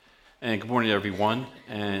And good morning, everyone,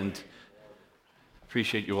 and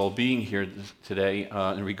appreciate you all being here today.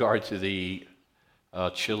 In regard to the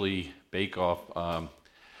chili bake-off,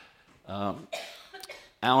 Alan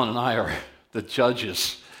and I are the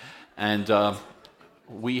judges, and I'm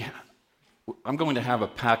going to have a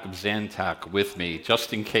pack of Zantac with me,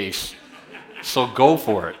 just in case, so go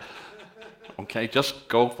for it. Okay, just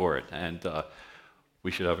go for it, and we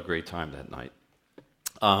should have a great time that night.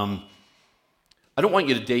 I don't want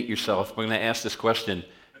you to date yourself. I'm going to ask this question.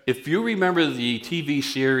 If you remember the TV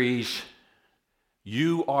series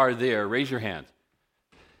You Are There, raise your hand.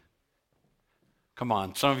 Come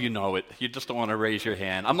on, some of you know it. You just don't want to raise your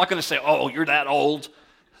hand. I'm not going to say, oh, you're that old.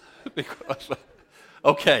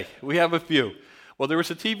 Okay, we have a few. Well, there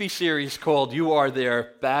was a TV series called You Are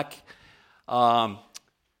There back,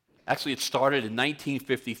 actually it started in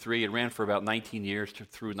 1953. It ran for about 19 years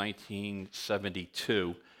through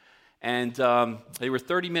 1972. And they were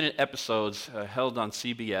 30-minute episodes held on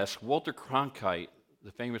CBS. Walter Cronkite,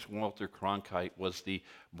 the famous Walter Cronkite, was the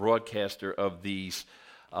broadcaster of this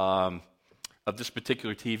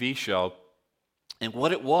particular TV show. And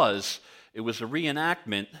what it was a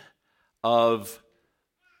reenactment of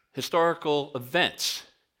historical events.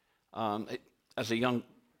 As a young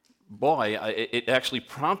boy, it actually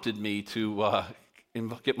prompted me to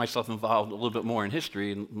get myself involved a little bit more in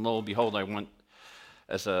history. And lo and behold, I went.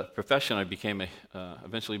 As a profession, I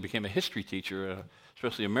eventually became a history teacher,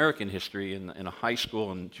 especially American history, in a high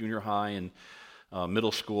school and junior high and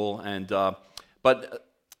middle school. But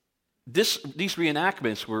these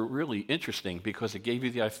reenactments were really interesting because it gave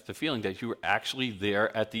you the feeling that you were actually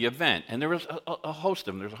there at the event. And there was a host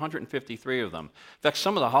of them. There's 153 of them. In fact,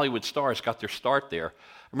 some of the Hollywood stars got their start there.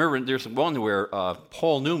 I remember there's one where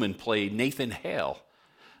Paul Newman played Nathan Hale.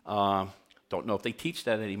 Don't know if they teach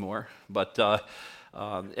that anymore, but...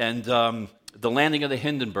 the landing of the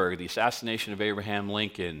Hindenburg, the assassination of Abraham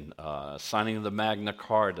Lincoln, signing of the Magna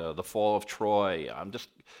Carta, the fall of Troy. I'm just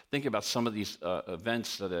thinking about some of these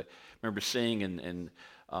events that I remember seeing, and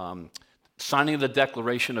signing of the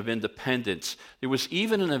Declaration of Independence. There was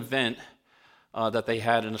even an event that they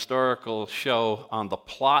had, an historical show on the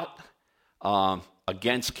plot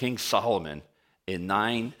against King Solomon in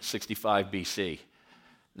 965 BC.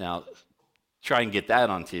 Now, try and get that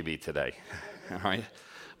on TV today. All right,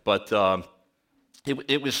 but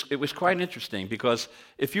it was quite interesting because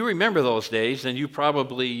if you remember those days, then you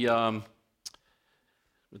probably let's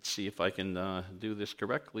see if I can do this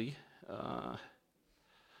correctly.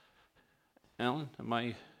 Alan, am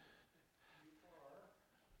I?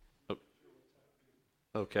 Oh,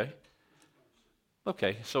 okay.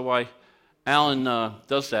 Okay, so why Alan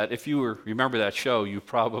does that? If you remember that show, you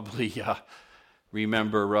probably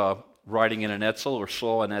remember riding in an Edsel or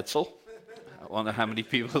saw an Edsel. I don't know how many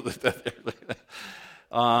people lived there.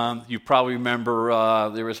 You probably remember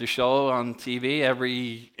there was a show on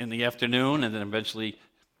TV in the afternoon, and then eventually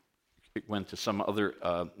it went to some other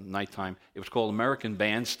nighttime. It was called American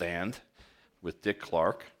Bandstand with Dick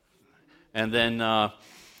Clark, and then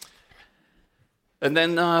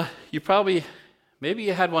you probably maybe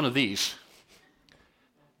you had one of these,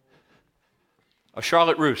 a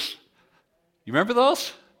Charlotte Russe. You remember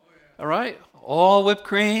those? All right, all whipped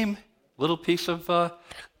cream. Little piece of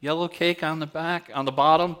yellow cake on the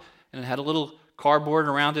bottom, and it had a little cardboard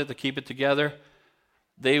around it to keep it together.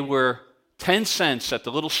 They were 10 cents at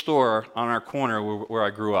the little store on our corner where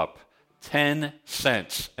I grew up. 10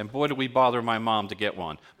 cents. And boy, did we bother my mom to get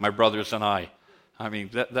one, my brothers and I. I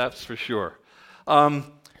mean, that's for sure.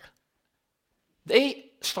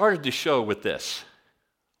 They started the show with this.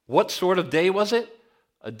 What sort of day was it?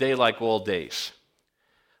 A day like all days.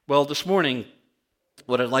 Well, this morning,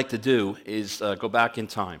 what I'd like to do is go back in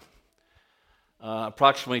time.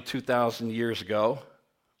 Approximately 2,000 years ago,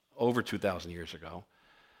 over 2,000 years ago,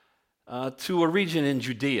 to a region in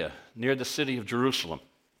Judea near the city of Jerusalem.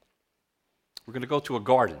 We're going to go to a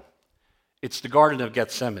garden. It's the Garden of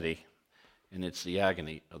Gethsemane, and it's the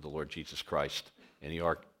agony of the Lord Jesus Christ in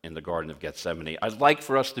the Garden of Gethsemane. I'd like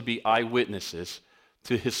for us to be eyewitnesses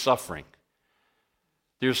to his suffering.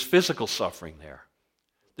 There's physical suffering there.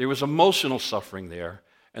 There was emotional suffering there,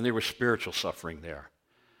 and there was spiritual suffering there.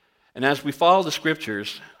 And as we follow the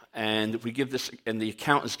scriptures, and we give this, and the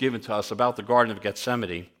account is given to us about the Garden of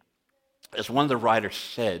Gethsemane, as one of the writers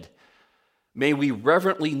said, may we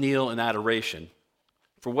reverently kneel in adoration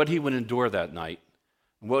for what he would endure that night,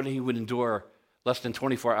 and what he would endure less than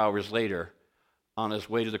 24 hours later on his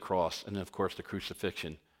way to the cross, and then, of course, the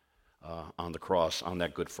crucifixion on the cross on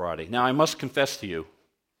that Good Friday. Now, I must confess to you,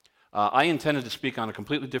 I intended to speak on a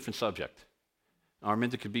completely different subject.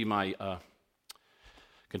 Arminda could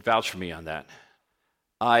vouch for me on that.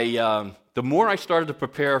 the more I started to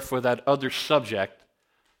prepare for that other subject,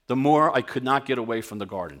 the more I could not get away from the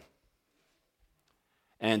garden.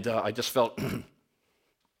 And I just felt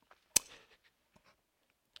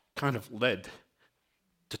kind of led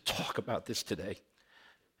to talk about this today.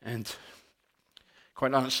 And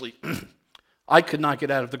quite honestly, I could not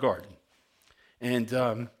get out of the garden.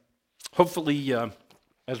 And hopefully,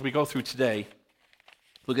 as we go through today,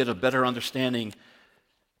 we'll get a better understanding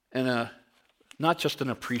and not just an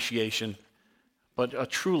appreciation, but a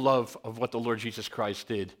true love of what the Lord Jesus Christ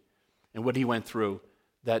did and what he went through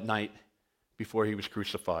that night before he was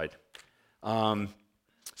crucified.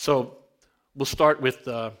 So we'll start with,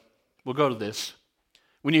 we'll go to this.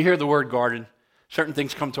 When you hear the word garden, certain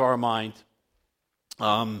things come to our mind.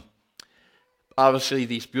 Obviously,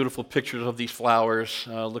 these beautiful pictures of these flowers,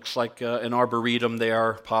 looks like an arboretum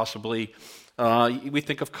there, possibly. We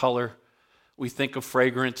think of color, we think of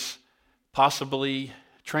fragrance, possibly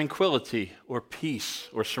tranquility or peace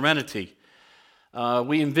or serenity.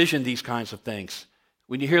 We envision these kinds of things.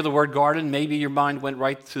 When you hear the word garden, maybe your mind went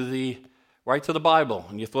right to the Bible,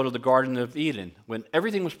 and you thought of the Garden of Eden, when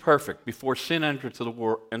everything was perfect before sin entered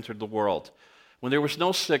the world, when there was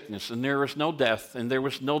no sickness and there was no death and there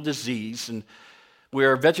was no disease, and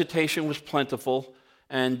where vegetation was plentiful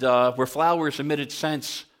and where flowers emitted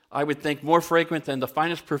scents, I would think, more fragrant than the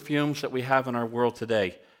finest perfumes that we have in our world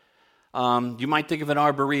today. You might think of an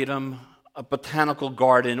arboretum, a botanical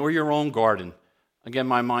garden, or your own garden. Again,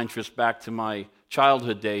 my mind drifts back to my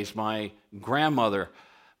childhood days. My grandmother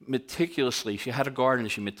she had a garden,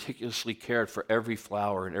 and she meticulously cared for every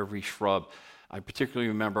flower and every shrub. I particularly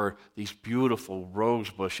remember these beautiful rose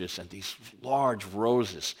bushes and these large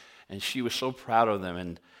roses, and she was so proud of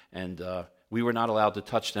them, and we were not allowed to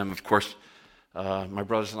touch them. Of course, my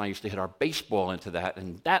brothers and I used to hit our baseball into that,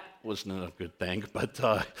 and that wasn't a good thing, but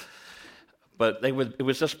it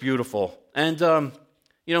was just beautiful. And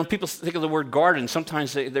people think of the word garden.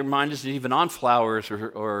 Sometimes their mind isn't even on flowers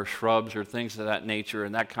or shrubs or things of that nature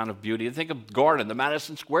and that kind of beauty. They think of garden, the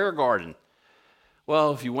Madison Square Garden.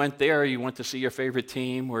 Well, if you went there, you went to see your favorite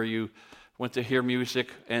team, or you went to hear music,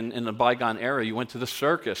 and in the bygone era, you went to the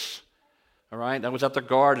circus. All right, that was at the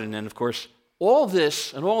garden. And of course, all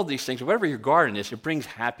this and all these things, whatever your garden is, it brings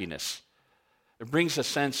happiness. It brings a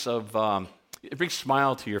sense of it brings a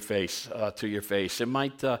smile to your face. It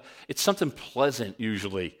might. It's something pleasant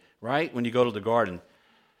usually, right? When you go to the garden.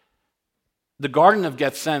 The Garden of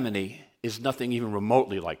Gethsemane is nothing even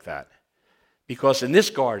remotely like that, because in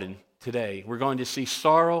this garden today, we're going to see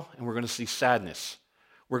sorrow and we're going to see sadness.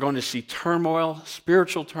 We're going to see turmoil,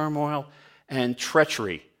 spiritual turmoil, and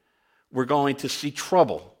treachery. We're going to see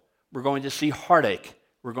trouble. We're going to see heartache.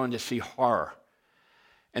 We're going to see horror.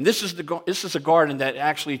 And this is a garden that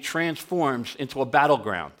actually transforms into a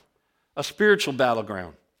battleground, a spiritual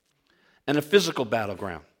battleground, and a physical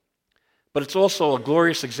battleground. But it's also a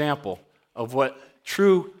glorious example of what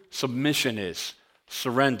true submission is,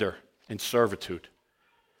 surrender and servitude.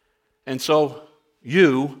 And so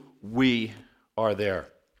we are there.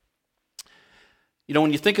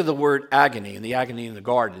 When you think of the word agony and the agony in the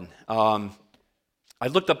garden, I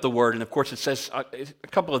looked up the word, and of course it says a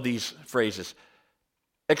couple of these phrases: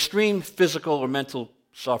 extreme physical or mental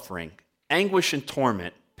suffering, anguish and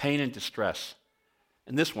torment, pain and distress.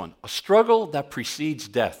 And this one, a struggle that precedes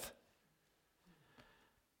death.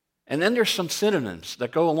 And then there's some synonyms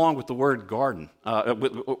that go along with the word garden,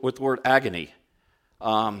 with the word agony.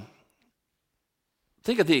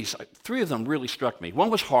 Think of these. 3 of them really struck me. One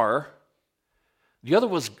was horror, the other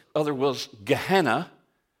was Gehenna,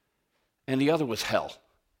 and the other was hell.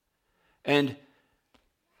 And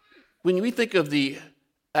when we think of the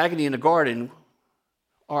agony in the garden,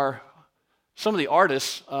 some of the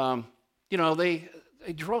artists, they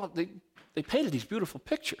painted these beautiful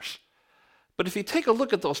pictures. But if you take a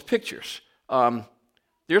look at those pictures,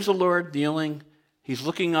 there's the Lord kneeling. He's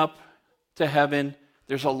looking up to heaven.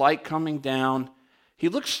 There's a light coming down. He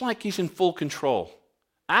looks like he's in full control,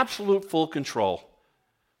 absolute full control.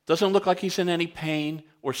 Doesn't look like he's in any pain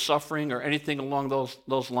or suffering or anything along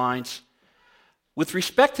those lines. With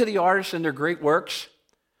respect to the artists and their great works,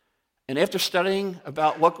 and after studying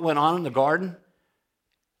about what went on in the garden,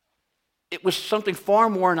 it was something far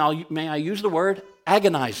more, and may I use the word,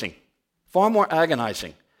 agonizing. Far more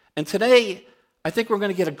agonizing. And today, I think we're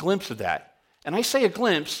going to get a glimpse of that. And I say a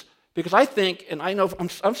glimpse because I think, and I know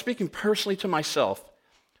I'm speaking personally to myself,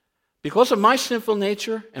 because of my sinful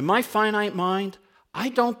nature and my finite mind, I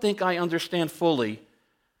don't think I understand fully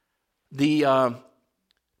the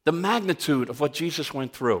magnitude of what Jesus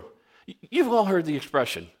went through. You've all heard the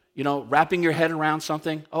expression, wrapping your head around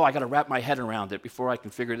something. Oh, I got to wrap my head around it before I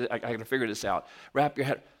can I got to figure this out. Wrap your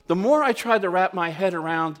head. The more I tried to wrap my head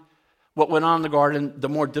around what went on in the garden, the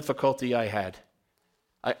more difficulty I had.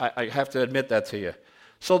 I have to admit that to you.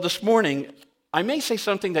 So this morning, I may say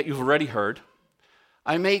something that you've already heard.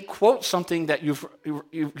 I may quote something that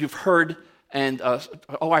you've heard, and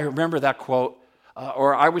I remember that quote,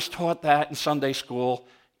 or I was taught that in Sunday school.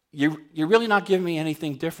 You're really not giving me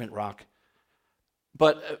anything different, Rock.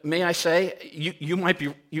 But may I say, you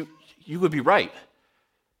would be right.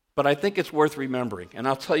 But I think it's worth remembering, and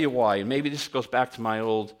I'll tell you why. And maybe this goes back to my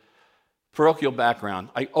old parochial background.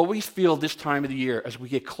 I always feel this time of the year, as we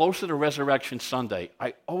get closer to Resurrection Sunday,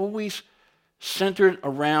 I always centered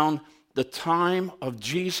around the time of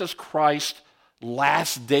Jesus Christ's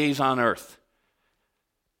last days on earth.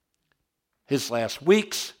 His last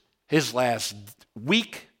weeks, his last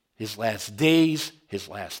week, his last days, his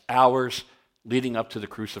last hours, leading up to the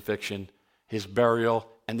crucifixion, his burial,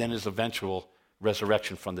 and then his eventual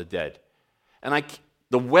resurrection from the dead. And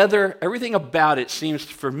the weather, everything about it seems,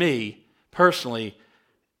 for me, personally,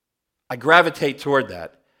 I gravitate toward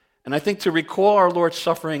that. And I think to recall our Lord's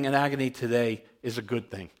suffering and agony today is a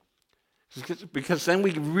good thing. Because then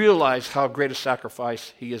we realize how great a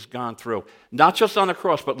sacrifice he has gone through. Not just on the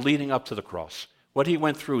cross, but leading up to the cross. What he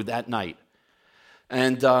went through that night.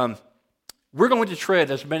 And we're going to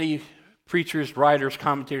tread, as many preachers, writers,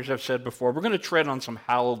 commentators have said before, we're going to tread on some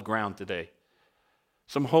hallowed ground today.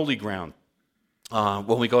 Some holy ground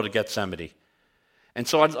when we go to Gethsemane. And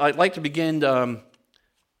so I'd like to begin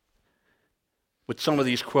with some of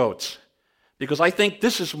these quotes. Because I think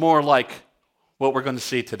this is more like what we're going to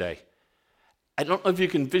see today. I don't know if you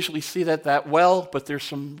can visually see that well, but there's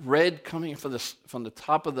some red coming from the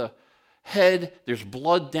top of the head. There's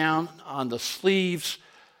blood down on the sleeves.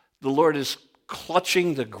 The Lord is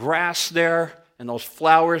clutching the grass there and those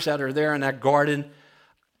flowers that are there in that garden.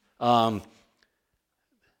 I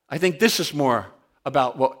think this is more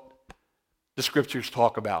about what the scriptures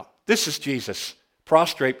talk about. This is Jesus,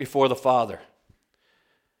 prostrate before the Father.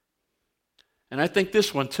 And I think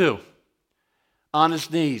this one too, on his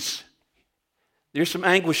knees. There's some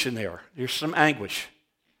anguish in there. There's some anguish,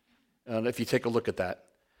 if you take a look at that.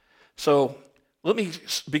 So let me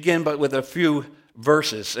begin with a few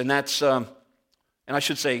verses, and that's, and I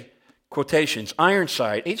should say quotations.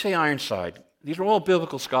 Ironside, H.A. Ironside, these are all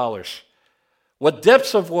biblical scholars. What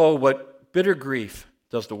depths of woe, what bitter grief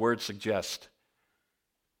does the word suggest?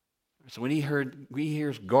 So when he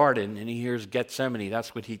hears garden and he hears Gethsemane,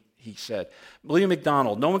 that's what he said. William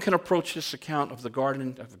MacDonald, no one can approach this account of the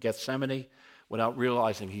Garden of Gethsemane without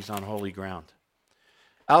realizing he's on holy ground.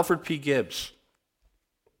 Alfred P. Gibbs,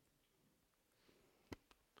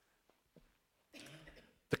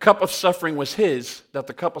 the cup of suffering was his, that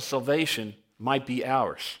the cup of salvation might be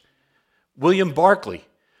ours. William Barclay,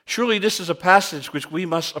 surely this is a passage which we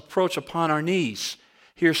must approach upon our knees.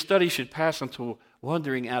 Here study should pass into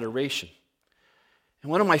wondering adoration. And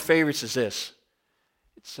one of my favorites is this.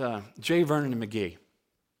 It's J. Vernon McGee.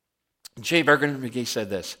 J. Vernon McGee said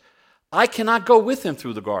this: I cannot go with him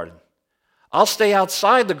through the garden. I'll stay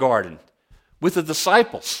outside the garden with the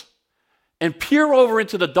disciples and peer over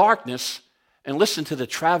into the darkness and listen to the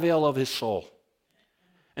travail of his soul.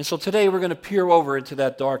 And so today we're going to peer over into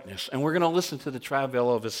that darkness and we're going to listen to the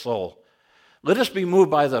travail of his soul. Let us be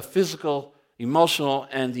moved by the physical, emotional,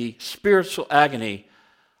 and the spiritual agony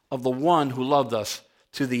of the one who loved us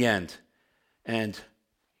to the end. And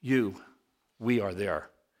we are there.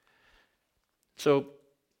 So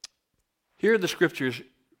here are the scriptures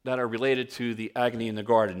that are related to the agony in the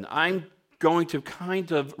garden. I'm going to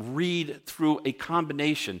kind of read through a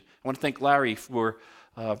combination. I want to thank Larry for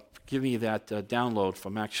giving me that download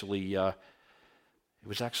from it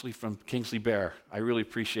was actually from Kingsley Bear. I really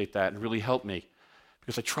appreciate that. It really helped me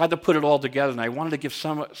because I tried to put it all together and I wanted to give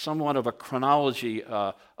somewhat of a chronology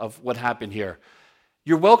of what happened here.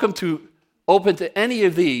 You're welcome to open to any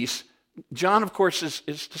of these. John, of course, is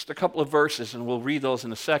just a couple of verses, and we'll read those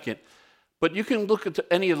in a second. But you can look at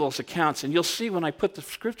any of those accounts, and you'll see when I put the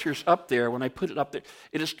scriptures up there, when I put it up there,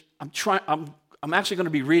 I'm actually going to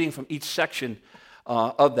be reading from each section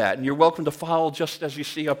of that. And you're welcome to follow just as you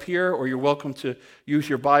see up here, or you're welcome to use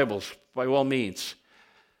your Bibles, by all means.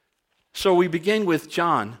 So we begin with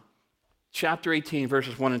John, chapter 18,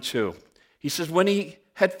 verses 1 and 2. He says, when he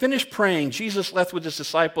had finished praying, Jesus left with his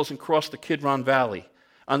disciples and crossed the Kidron Valley.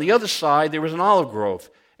 On the other side, there was an olive grove,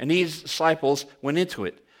 and these disciples went into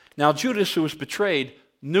it. Now Judas, who was betrayed,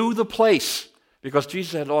 knew the place because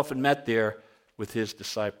Jesus had often met there with his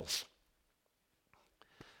disciples.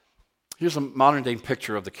 Here's a modern-day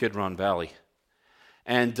picture of the Kidron Valley.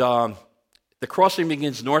 And The crossing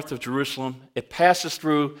begins north of Jerusalem. It passes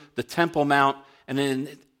through the Temple Mount and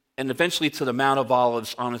eventually to the Mount of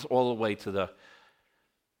Olives on its all the way to the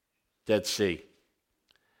Dead Sea.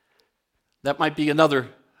 That might be another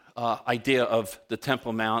idea of the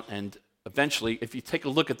Temple Mount. And eventually, if you take a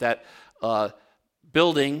look at that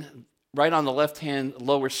building right on the left-hand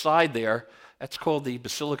lower side there, that's called the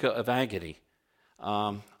Basilica of Agony.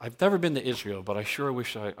 I've never been to Israel, but I sure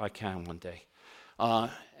wish I can one day.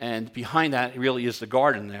 And behind that really is the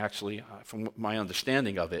garden, actually, from my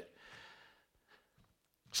understanding of it.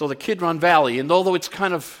 So the Kidron Valley, and although it's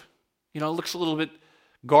kind of, it looks a little bit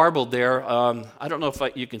garbled there, I don't know if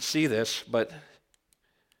you can see this, but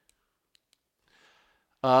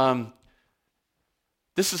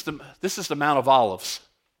this is the Mount of Olives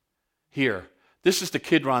here. This is the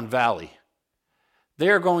Kidron Valley. They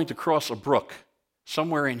are going to cross a brook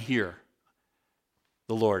somewhere in here,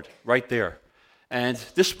 the Lord, right there. And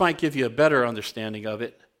this might give you a better understanding of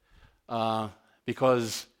it,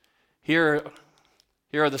 because here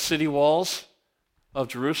are the city walls of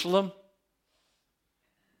Jerusalem.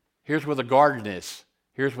 Here's where the garden is.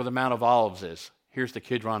 Here's where the Mount of Olives is. Here's the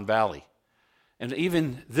Kidron Valley. And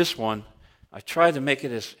even this one, I tried to make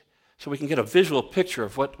it so we can get a visual picture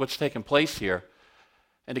of what's taking place here.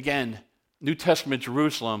 And again, New Testament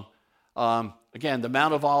Jerusalem, again, the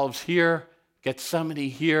Mount of Olives here, Gethsemane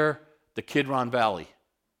here, the Kidron Valley.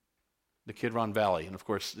 The Kidron Valley. And of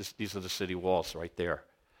course, these are the city walls right there.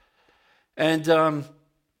 And, I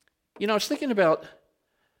was thinking about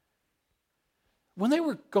when they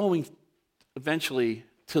were going eventually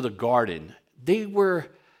to the garden, they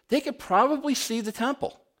could probably see the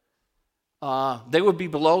temple. They would be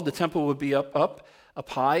below, the temple would be up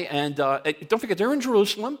high. And don't forget, they're in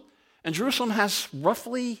Jerusalem. And Jerusalem has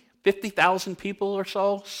roughly 50,000 people or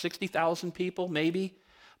so, 60,000 people maybe.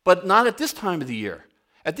 But not at this time of the year.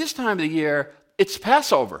 At this time of the year, it's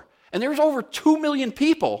Passover. And there's over 2 million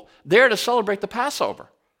people there to celebrate the Passover.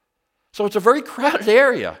 So it's a very crowded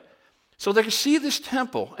area. So they can see this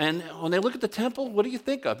temple. And when they look at the temple, what do you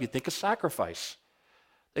think of? You think of sacrifice.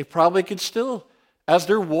 They probably could still, as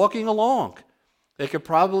they're walking along, they could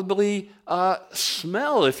probably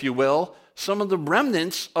smell, if you will, some of the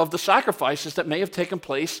remnants of the sacrifices that may have taken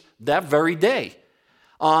place that very day.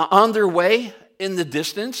 On their way in the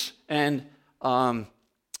distance, and I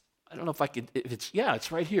don't know if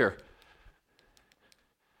it's right here.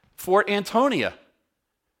 Fort Antonia.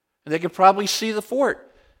 And they could probably see the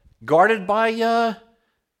fort guarded by the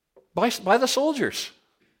soldiers,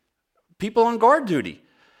 people on guard duty.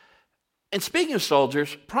 And speaking of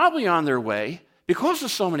soldiers, probably on their way, because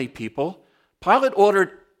there's so many people, Pilate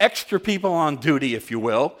ordered extra people on duty, if you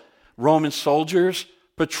will, Roman soldiers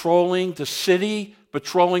patrolling the city,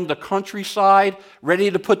 patrolling the countryside,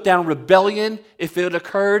 ready to put down rebellion if it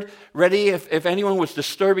occurred, ready if anyone was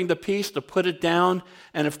disturbing the peace to put it down,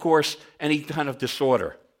 and of course, any kind of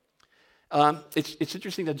disorder. It's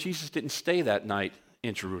interesting that Jesus didn't stay that night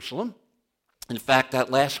in Jerusalem. In fact, that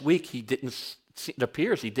last week, it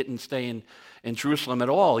appears he didn't stay in Jerusalem at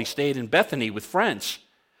all. He stayed in Bethany with friends.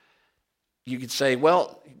 You could say,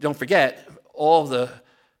 well, don't forget, all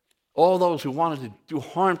those who wanted to do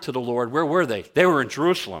harm to the Lord, where were they? They were in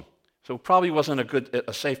Jerusalem. So it probably wasn't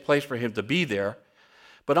a safe place for him to be there.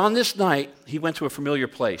 But on this night, he went to a familiar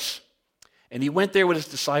place. And he went there with his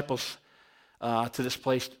disciples to this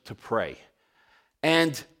place to pray.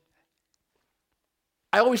 And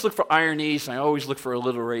I always look for ironies, and I always look for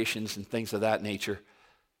alliterations and things of that nature.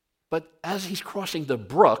 But as he's crossing the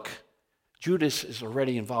brook, Judas is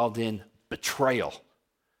already involved in betrayal.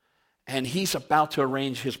 And he's about to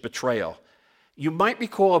arrange his betrayal. You might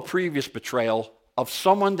recall a previous betrayal of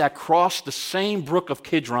someone that crossed the same brook of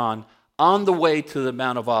Kidron on the way to the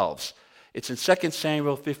Mount of Olives. It's in 2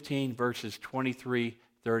 Samuel 15, verses 23,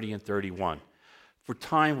 30, and 31. For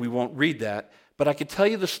time, we won't read that, but I can tell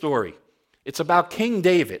you the story. It's about King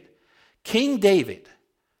David. King David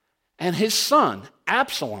and his son,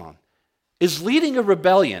 Absalom, is leading a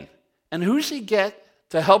rebellion. And who does he get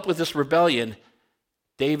to help with this rebellion?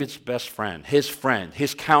 David's best friend,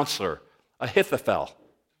 his counselor, Ahithophel.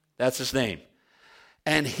 That's his name.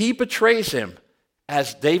 And he betrays him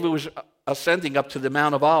as David was ascending up to the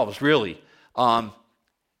Mount of Olives, really.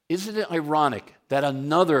 Isn't it ironic that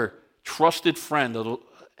another trusted friend,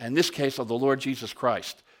 in this case of the Lord Jesus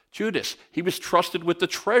Christ, Judas, he was trusted with the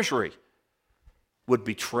treasury, would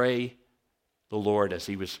betray the Lord as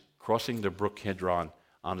he was crossing the brook Kidron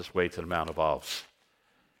on his way to the Mount of Olives.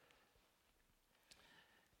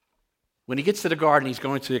 When he gets to the garden, he's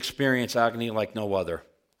going to experience agony like no other.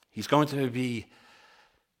 He's going to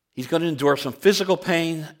endure some physical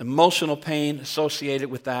pain, emotional pain associated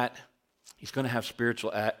with that. He's going to have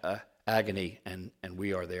spiritual agony, and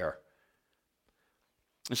we are there.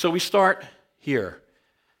 And so we start here,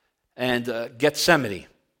 and Gethsemane.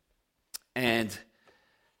 And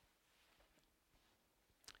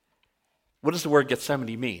what does the word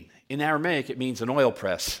Gethsemane mean? In Aramaic, it means an oil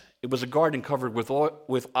press. It was a garden covered with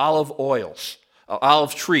olive oils,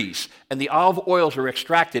 olive trees, and the olive oils are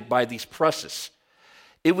extracted by these presses.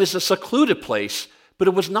 It was a secluded place, but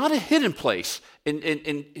it was not a hidden place. And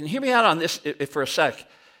hear me out on this for a sec,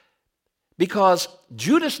 because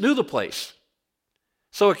Judas knew the place.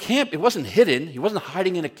 So it wasn't hidden. He wasn't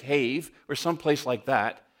hiding in a cave or someplace like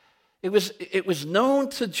that. It was known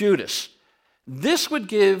to Judas. This would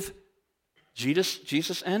give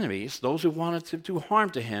Jesus' enemies, those who wanted to do harm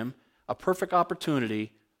to him, a perfect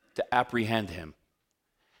opportunity to apprehend him.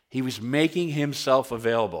 He was making himself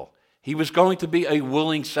available. He was going to be a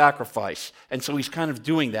willing sacrifice, and so he's kind of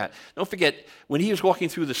doing that. Don't forget, when he was walking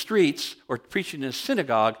through the streets or preaching in a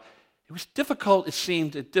synagogue, it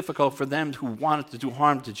seemed difficult for them who wanted to do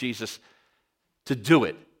harm to Jesus to do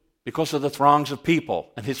it because of the throngs of people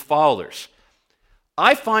and his followers.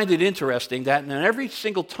 I find it interesting that in every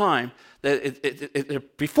single time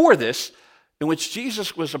that before this, in which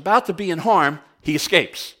Jesus was about to be in harm, he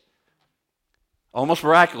escapes, almost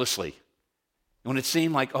miraculously. When it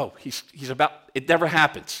seemed like, it never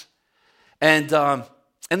happens. And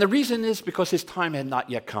the reason is because his time had not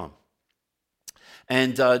yet come.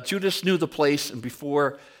 And Judas knew the place, and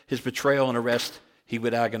before his betrayal and arrest, he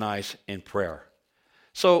would agonize in prayer.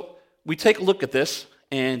 So we take a look at this,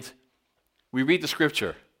 and we read the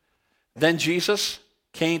scripture. Then Jesus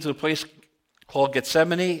came to the place called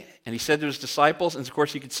Gethsemane, and he said to his disciples, and of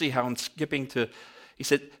course you can see how I'm skipping to, he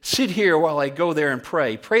said, sit here while I go there and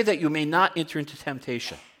pray. Pray that you may not enter into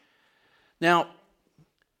temptation. Now,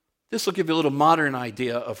 this will give you a little modern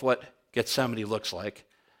idea of what Gethsemane looks like.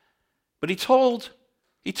 But he told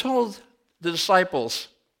the disciples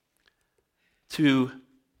to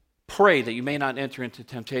pray that you may not enter into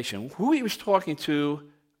temptation. Who he was talking to,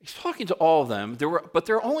 he's talking to all of them.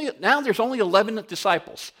 There's only 11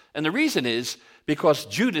 disciples. And the reason is because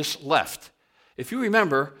Judas left. If you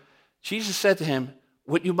remember, Jesus said to him,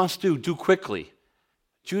 what you must do quickly.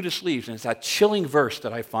 Judas leaves, and it's that chilling verse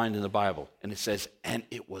that I find in the Bible. And it says, and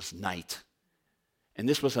it was night. And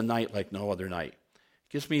this was a night like no other night.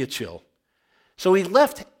 Gives me a chill. So he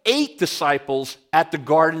left 8 disciples at the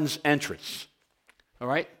garden's entrance. All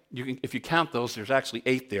right? If you count those, there's actually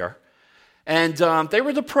 8 there. And they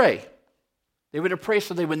were to pray. They were to pray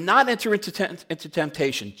so they would not enter into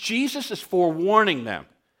temptation. Jesus is forewarning them.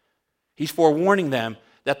 He's forewarning them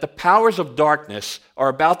that the powers of darkness are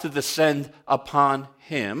about to descend upon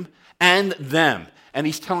him and them. And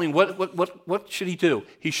he's telling what should he do?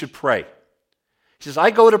 He should pray. He says,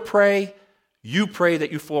 I go to pray, you pray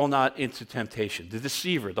that you fall not into temptation. The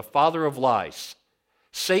deceiver, the father of lies,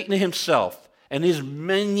 Satan himself and his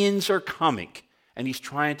minions are coming, and he's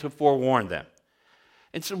trying to forewarn them.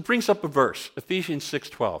 And so it brings up a verse, Ephesians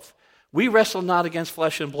 6:12. We wrestle not against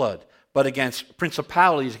flesh and blood, but against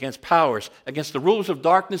principalities, against powers, against the rulers of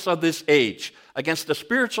darkness of this age, against the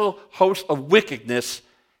spiritual host of wickedness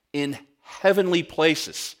in heavenly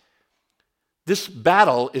places. This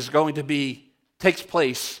battle takes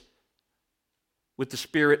place with the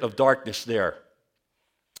spirit of darkness there.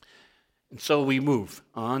 And so we move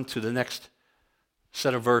on to the next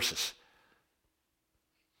set of verses.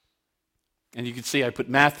 And you can see I put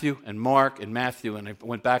Matthew and Mark and Matthew, and I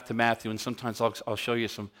went back to Matthew, and sometimes I'll show you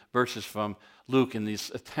some verses from Luke in this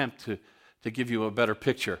attempt to give you a better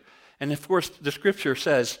picture. And of course, the scripture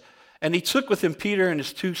says, and he took with him Peter and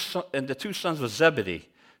the 2 sons of Zebedee,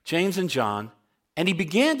 James and John, and he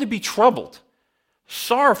began to be troubled,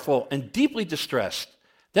 sorrowful, and deeply distressed.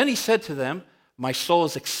 Then he said to them, my soul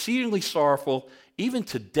is exceedingly sorrowful, even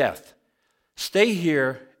to death. Stay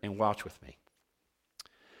here and watch with me.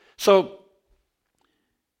 So,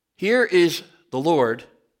 here is the Lord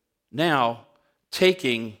now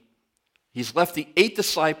he's left the 8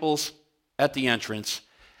 disciples at the entrance,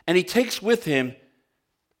 and he takes with him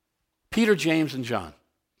Peter, James, and John.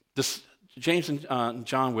 James and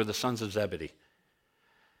John were the sons of Zebedee.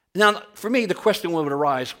 Now, for me, the question would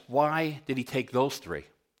arise, why did he take those 3?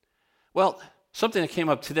 Well, something that came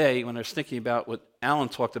up today when I was thinking about what Alan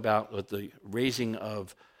talked about with the raising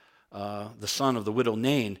of the son of the widow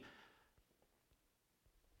Nain.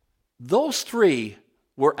 Those 3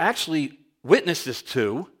 were actually witnesses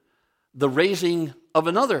to the raising of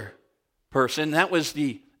another person. That was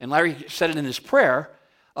and Larry said it in his prayer,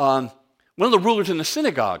 one of the rulers in the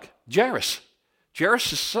synagogue, Jairus.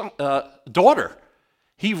 Jairus' daughter.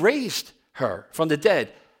 He raised her from the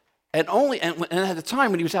dead. And at the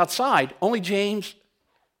time when he was outside, only James,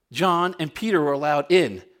 John, and Peter were allowed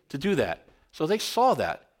in to do that. So they saw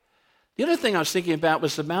that. The other thing I was thinking about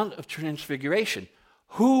was the Mount of Transfiguration.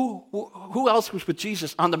 Who else was with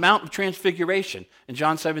Jesus on the Mount of Transfiguration in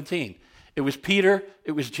John 17? It was Peter,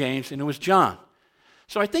 it was James, and it was John.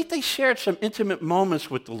 So I think they shared some intimate moments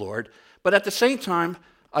with the Lord, but at the same time,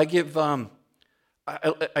 I think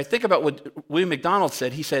about what William MacDonald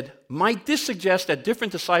said. He said, might this suggest that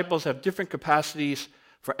different disciples have different capacities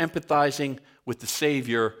for empathizing with the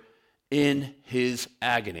Savior in his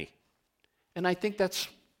agony? And I think that's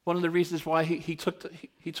one of the reasons why he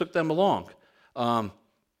took them along.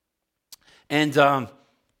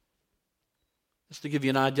 Just to give you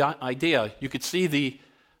an idea, you could see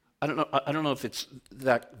I don't know if it's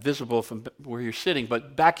that visible from where you're sitting,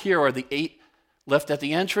 but back here are the 8 left at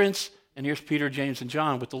the entrance, and here's Peter, James, and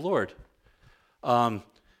John with the Lord.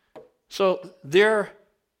 So they're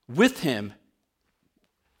with him.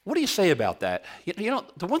 What do you say about that? You know,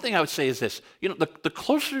 the one thing I would say is this. You know, the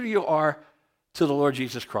closer you are to the Lord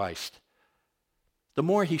Jesus Christ, the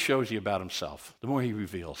more he shows you about himself, the more he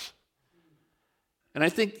reveals. And I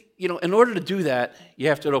think, you know, in order to do that, you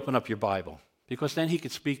have to open up your Bible, because then he can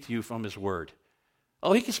speak to you from his word.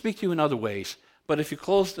 Oh, he can speak to you in other ways, but if you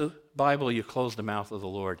close the Bible, you close the mouth of the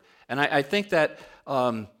Lord. And I think that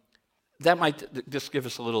that might just give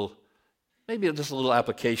us maybe just a little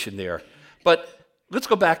application there. But let's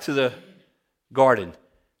go back to the garden.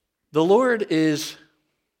 The Lord is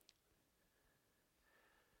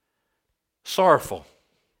sorrowful.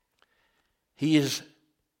 He is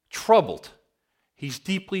troubled. He's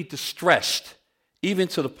deeply distressed, even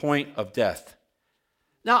to the point of death.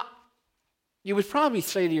 Now, you would probably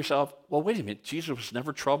say to yourself, well, wait a minute, Jesus was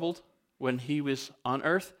never troubled when he was on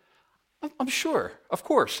earth? I'm sure, of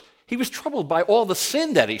course. He was troubled by all the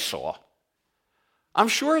sin that he saw. I'm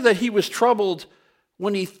sure that he was troubled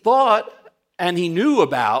when he thought and he knew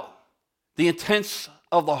about the intents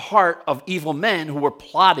of the heart of evil men who were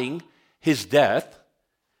plotting his death.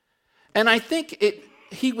 And I think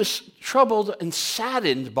he was troubled and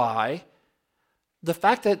saddened by the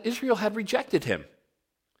fact that Israel had rejected him.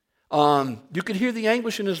 You could hear the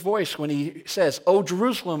anguish in his voice when he says, O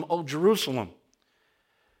Jerusalem,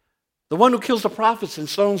 the one who kills the prophets and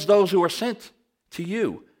stones those who are sent to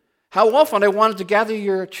you. How often I wanted to gather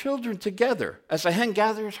your children together as a hen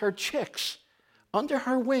gathers her chicks under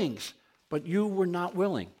her wings, but you were not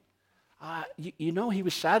willing. You know he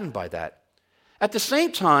was saddened by that. At the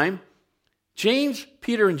same time, James,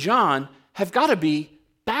 Peter, and John have got to be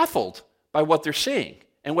baffled by what they're seeing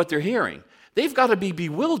and what they're hearing. They've got to be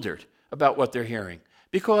bewildered about what they're hearing,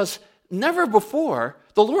 because never before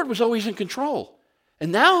the Lord was always in control.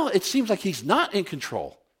 And now it seems like he's not in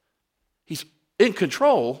control. He's in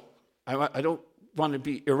control. I don't want to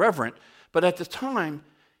be irreverent, but at the time,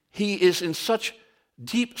 he is in such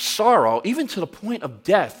deep sorrow, even to the point of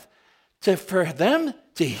death. For them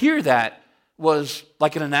to hear that was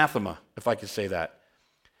like an anathema, if I could say that.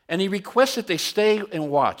 And he requests that they stay and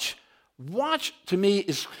watch. Watch, to me,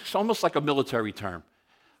 is almost like a military term.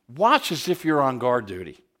 Watch as if you're on guard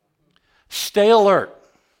duty. Stay alert.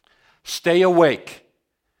 Stay awake.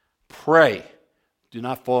 Pray. Do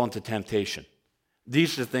not fall into temptation.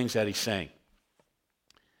 These are the things that he's saying.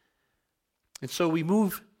 And so we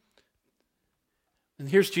move, and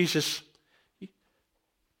here's Jesus,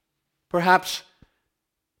 perhaps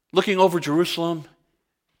looking over Jerusalem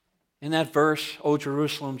in that verse, "Oh,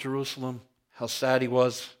 Jerusalem, Jerusalem," how sad he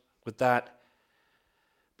was with that.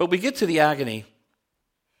 But we get to the agony,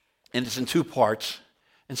 and it's in 2 parts,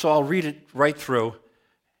 and so I'll read it right through.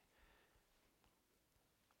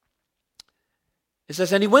 It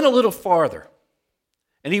says, "And he went a little farther,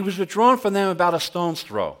 and he was withdrawn from them about a stone's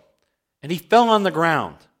throw, and he fell on the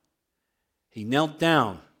ground. He knelt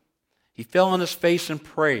down. He fell on his face and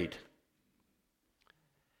prayed,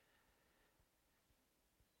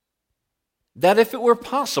 that if it were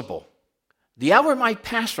possible, the hour might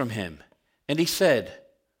pass from him. And he said,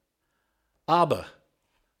 Abba,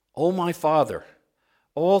 O my Father,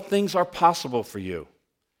 all things are possible for you.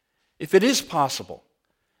 If it is possible,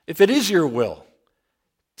 if it is your will,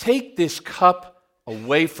 take this cup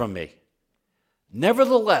away from me.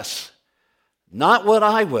 Nevertheless, not what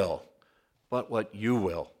I will, but what you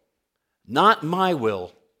will. Not my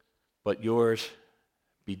will, but yours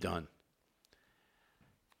be done."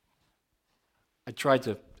 I tried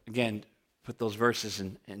to, again, put those verses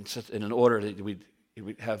in an order that it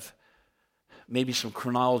would have maybe some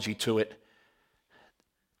chronology to it.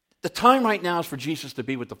 The time right now is for Jesus to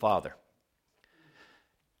be with the Father.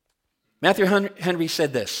 Matthew Henry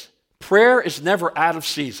said this: prayer is never out of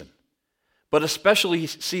season, but especially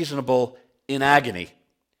seasonable in agony.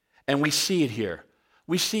 And we see it here.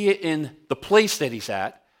 We see it in the place that he's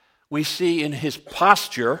at. We see in his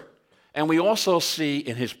posture, and we also see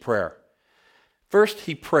in his prayer. First,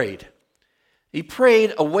 he prayed. He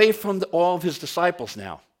prayed away from all of his disciples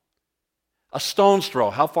now. A stone's throw.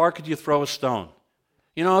 How far could you throw a stone?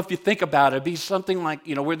 You know, if you think about it, it'd be something like,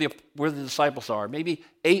 where the disciples are. Maybe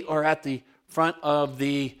 8 are at the front of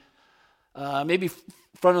the,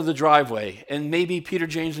 front of the driveway. And maybe Peter,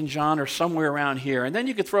 James, and John are somewhere around here. And then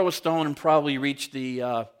you could throw a stone and probably reach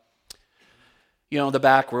the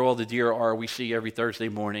back where all the deer are. We see every Thursday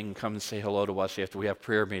morning and come and say hello to us after we have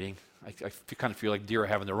prayer meeting. I kind of feel like deer are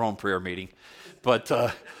having their own prayer meeting. But,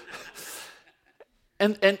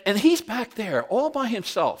 and he's back there all by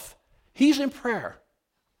himself. He's in prayer.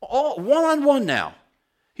 All one-on-one now.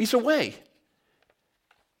 He's away.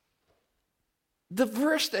 The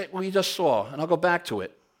verse that we just saw, and I'll go back to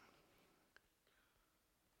it.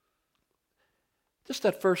 Just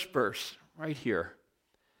that first verse right here.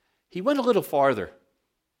 He went a little farther.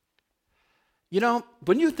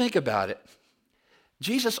 When you think about it,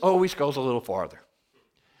 Jesus always goes a little farther.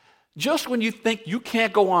 Just when you think you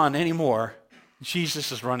can't go on anymore,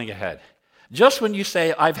 Jesus is running ahead. Just when you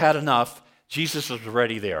say, I've had enough, Jesus is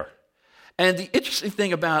already there. And the interesting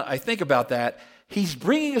thing I think about that, he's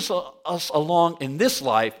bringing us along in this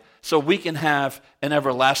life so we can have an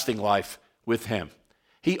everlasting life with him.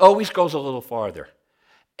 He always goes a little farther.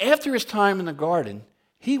 After his time in the garden,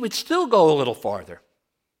 he would still go a little farther.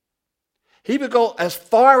 He would go as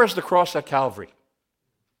far as the cross at Calvary.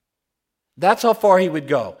 That's how far he would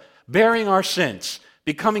go, bearing our sins,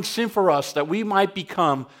 becoming sin for us that we might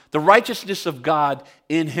become the righteousness of God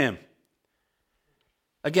in him.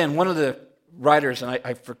 Again, one of the writers, and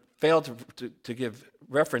I failed to give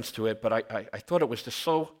reference to it, but I thought it was just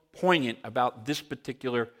so poignant about this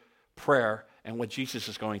particular prayer and what Jesus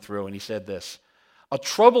is going through, and he said this: a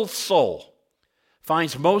troubled soul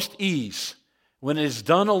finds most ease when it is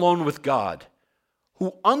done alone with God,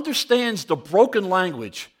 who understands the broken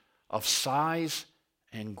language of sighs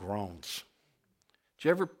and groans. Do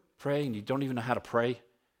you ever pray and you don't even know how to pray?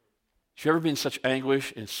 Have you ever been in such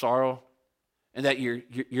anguish and sorrow, and that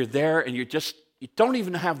you're there and you don't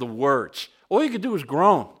even have the words? All you can do is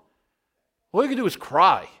groan. All you can do is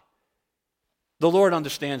cry. The Lord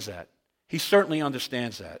understands that. He certainly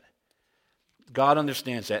understands that. God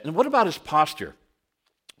understands that. And what about his posture?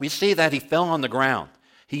 We see that he fell on the ground.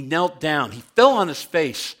 He knelt down. He fell on his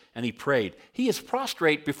face and he prayed. He is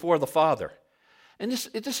prostrate before the Father. And this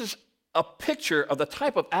is a picture of the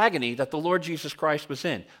type of agony that the Lord Jesus Christ was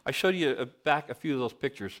in. I showed you back a few of those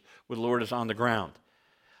pictures where the Lord is on the ground.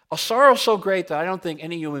 A sorrow so great that I don't think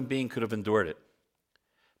any human being could have endured it.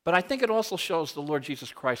 But I think it also shows the Lord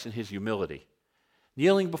Jesus Christ in his humility.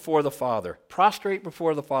 Kneeling before the Father, prostrate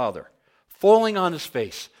before the Father, falling on his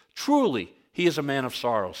face. Truly, he is a man of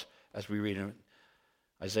sorrows, as we read in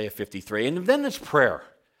Isaiah 53. And then his prayer.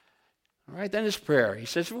 All right, then his prayer. He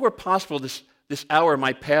says, if it were possible, this hour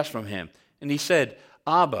might pass from him. And he said,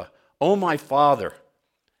 Abba, O my Father.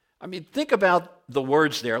 I mean, think about the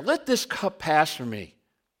words there. Let this cup pass from me.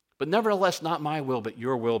 But nevertheless, not my will, but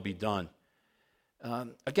your will be done.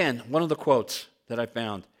 Again, one of the quotes that I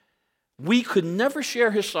found. We could never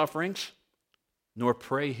share his sufferings, nor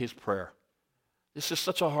pray his prayer. This is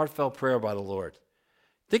such a heartfelt prayer by the Lord.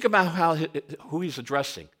 Think about who he's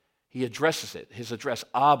addressing. He addresses it, his address,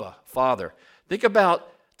 Abba, Father. Think about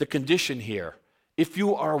the condition here. If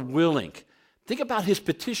you are willing, think about his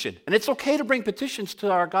petition. And it's okay to bring petitions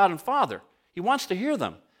to our God and Father. He wants to hear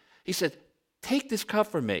them. He said, take this cup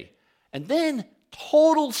from me. And then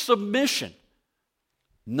total submission.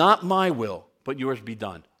 Not my will, but yours be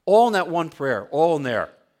done. All in that one prayer, all in there.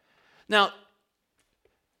 Now,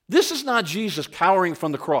 this is not Jesus cowering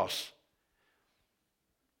from the cross.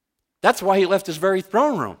 That's why he left his very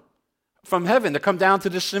throne room from heaven to come down to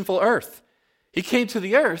this sinful earth. He came to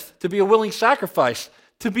the earth to be a willing sacrifice,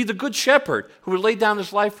 to be the good shepherd who would lay down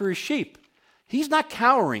his life for his sheep. He's not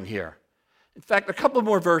cowering here. In fact, a couple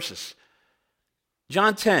more verses.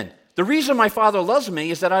 John 10, the reason my Father loves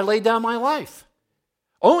me is that I lay down my life,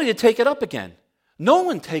 only to take it up again. No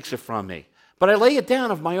one takes it from me, but I lay it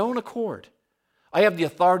down of my own accord. I have the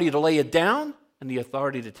authority to lay it down and the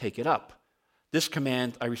authority to take it up. This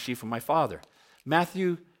command I received from my Father.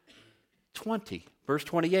 Matthew 20, verse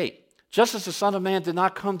 28. Just as the Son of Man did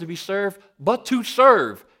not come to be served, but to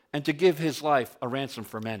serve and to give his life a ransom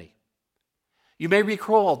for many. You may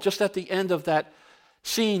recall just at the end of that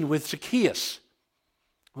scene with Zacchaeus,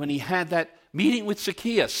 when he had that meeting with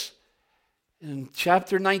Zacchaeus, in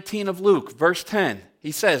chapter 19 of Luke, verse 10,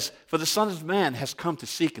 he says, for the Son of Man has come to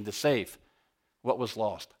seek and to save what was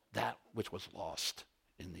lost? That which was lost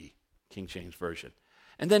in the King James Version.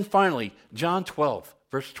 And then finally, John 12,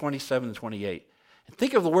 verse 27 and 28. And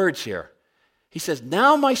think of the words here. He says,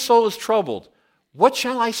 now my soul is troubled. What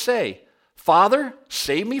shall I say? Father,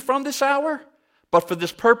 save me from this hour? But for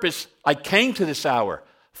this purpose I came to this hour.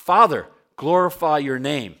 Father, glorify your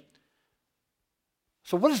name.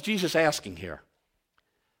 So what is Jesus asking here?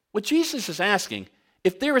 What Jesus is asking,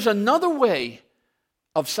 if there is another way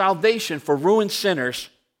of salvation for ruined sinners,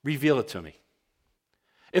 reveal it to me.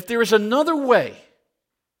 If there is another way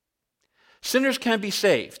sinners can be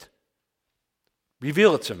saved,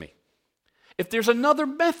 reveal it to me. If there's another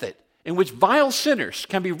method in which vile sinners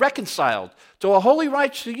can be reconciled to a holy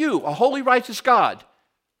righteous God,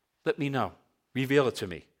 let me know. Reveal it to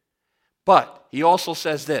me. But he also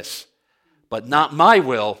says this, but not my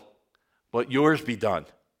will, but yours be done.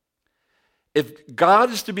 If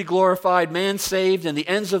God is to be glorified, man saved, and the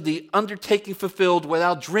ends of the undertaking fulfilled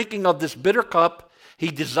without drinking of this bitter cup,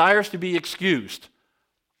 he desires to be excused.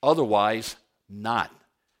 Otherwise, not.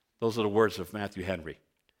 Those are the words of Matthew Henry.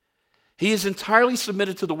 He is entirely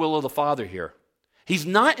submitted to the will of the Father here. He's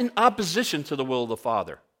not in opposition to the will of the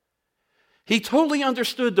Father. He totally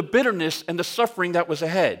understood the bitterness and the suffering that was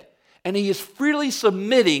ahead, and he is freely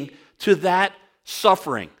submitting to that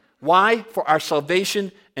suffering. Why? For our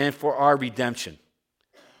salvation and for our redemption.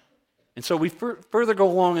 And so we further go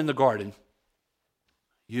along in the garden.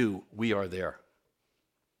 We are there.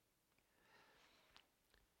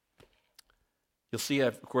 You'll see,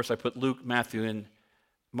 of course, I put Luke, Matthew, and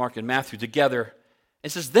Mark and Matthew together.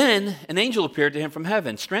 It says, then an angel appeared to him from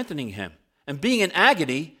heaven, strengthening him. And being in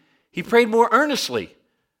agony, he prayed more earnestly.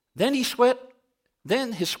 Then his sweat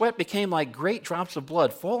became like great drops of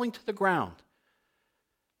blood falling to the ground.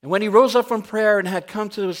 And when he rose up from prayer and had come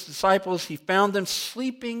to his disciples, he found them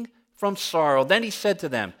sleeping from sorrow. Then he said to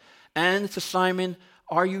them, and to Simon,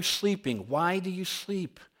 are you sleeping? Why do you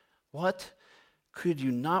sleep? What? Could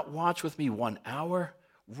you not watch with me 1 hour?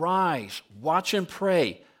 Rise, watch and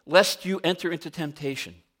pray, lest you enter into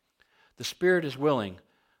temptation. The spirit is willing,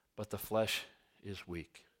 but the flesh is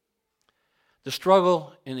weak. The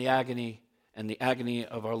struggle in the agony and the agony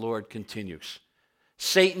of our Lord continues.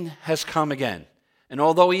 Satan has come again. And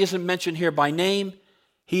although he isn't mentioned here by name,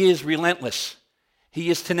 he is relentless. He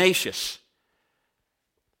is tenacious.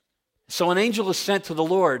 So an angel is sent to the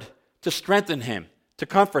Lord to strengthen him, to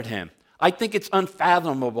comfort him. I think it's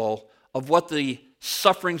unfathomable of what the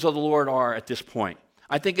sufferings of the Lord are at this point.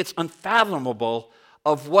 I think it's unfathomable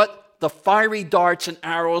of what the fiery darts and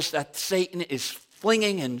arrows that Satan is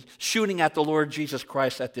flinging and shooting at the Lord Jesus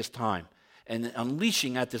Christ at this time and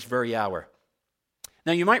unleashing at this very hour.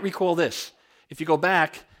 Now you might recall this. If you go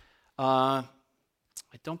back, I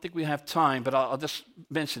don't think we have time, but I'll just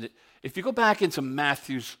mention it. If you go back into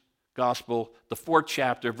Matthew's Gospel, the 4th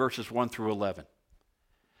chapter, verses 1 through 11,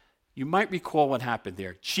 you might recall what happened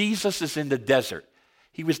there. Jesus is in the desert.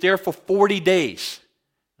 He was there for 40 days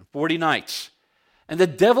and 40 nights. And the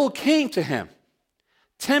devil came to him,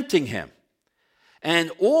 tempting him. And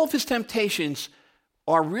all of his temptations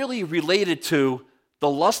are really related to the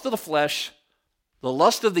lust of the flesh, the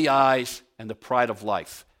lust of the eyes, and the pride of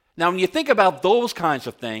life. Now, when you think about those kinds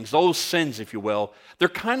of things, those sins, if you will, they're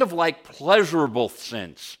kind of like pleasurable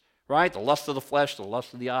sins, right? The lust of the flesh, the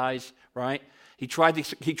lust of the eyes, right? He tried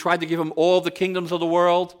to give him all the kingdoms of the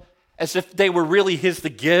world as if they were really his to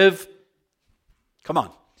give. Come on.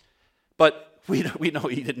 But we know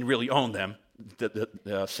he didn't really own them,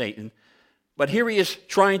 Satan. But here he is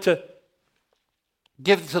trying to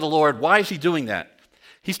give it to the Lord. Why is he doing that?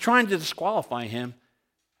 He's trying to disqualify him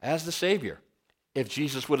as the Savior. If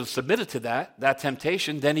Jesus would have submitted to that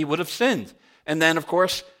temptation, then he would have sinned. And then, of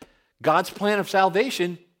course, God's plan of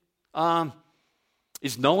salvation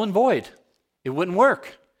is null and void. It wouldn't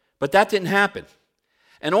work. But that didn't happen.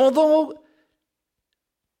 And although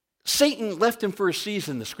Satan left him for a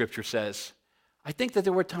season, the scripture says, I think that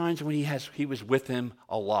there were times when he was with him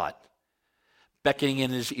a lot, beckoning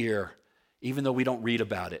in his ear, even though we don't read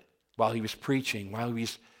about it, while he was preaching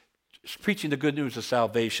the good news of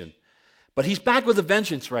salvation. But he's back with a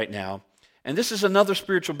vengeance right now, and this is another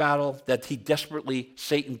spiritual battle that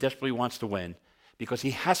Satan desperately wants to win, because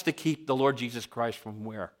he has to keep the Lord Jesus Christ from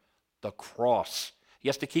where? The cross. He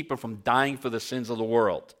has to keep him from dying for the sins of the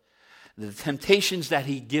world. The temptations that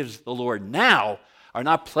he gives the Lord now are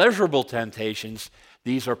not pleasurable temptations.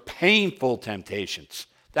 These are painful temptations.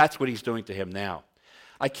 That's what he's doing to him now.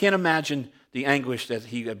 I can't imagine the anguish that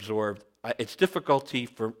he absorbed. It's difficult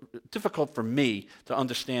for me to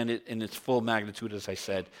understand it in its full magnitude, as I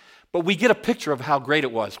said. But we get a picture of how great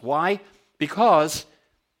it was. Why? Because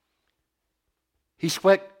he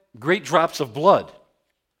sweat great drops of blood.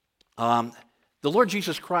 The Lord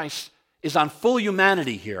Jesus Christ is on full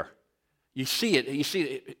humanity here. You see it. You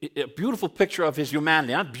see a beautiful picture of his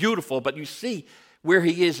humanity. Not beautiful, but you see where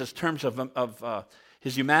he is in terms of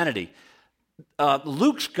his humanity.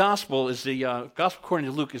 Luke's gospel is the gospel according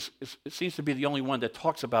to Luke. It seems to be the only one that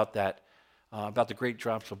talks about that, about the great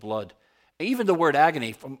drops of blood. Even the word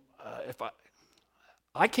agony.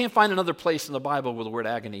 I can't find another place in the Bible where the word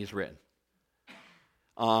agony is written,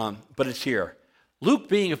 but it's here. Luke,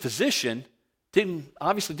 being a physician,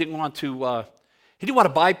 obviously didn't want to. He didn't want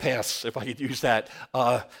to bypass, if I could use that,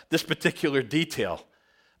 this particular detail.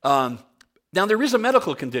 Now, there is a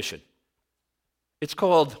medical condition. It's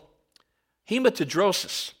called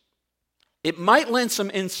hematidrosis. It might lend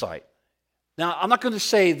some insight. Now, I'm not going to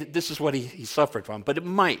say that this is what he suffered from, but it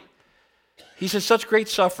might. He's in such great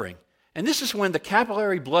suffering. And this is when the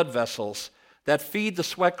capillary blood vessels that feed the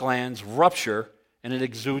sweat glands rupture and it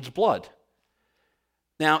exudes blood.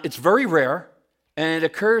 Now, it's very rare, and it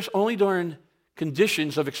occurs only during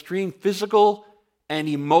conditions of extreme physical and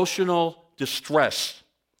emotional distress.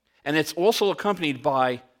 And it's also accompanied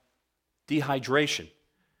by dehydration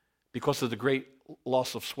because of the great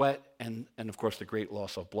loss of sweat and of course, the great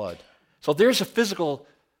loss of blood. So there's a physical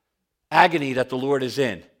agony that the Lord is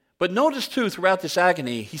in. But notice, too, throughout this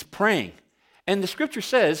agony, he's praying. And the Scripture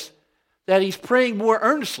says that he's praying more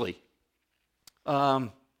earnestly.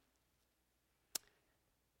 Let's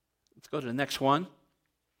go to the next one.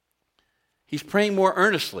 He's praying more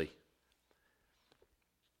earnestly.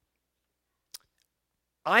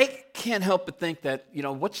 I can't help but think that,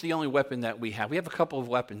 what's the only weapon that we have? We have a couple of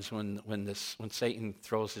weapons when Satan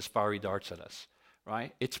throws his fiery darts at us,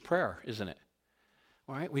 right? It's prayer, isn't it?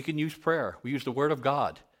 All right? We can use prayer. We use the Word of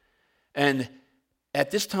God. And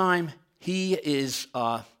at this time, he's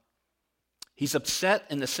upset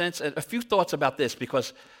in the sense, a few thoughts about this,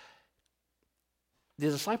 because the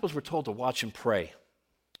disciples were told to watch and pray.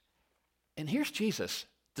 And here's Jesus,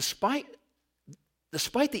 despite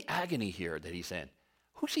the agony here that he's in,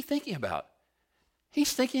 who's he thinking about?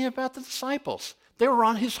 He's thinking about the disciples. They were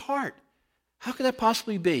on his heart. How could that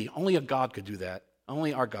possibly be? Only a God could do that.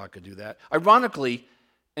 Only our God could do that. Ironically,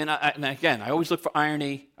 and again, I always look for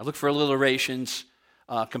irony. I look for alliterations,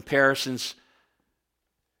 comparisons.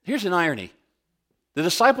 Here's an irony. The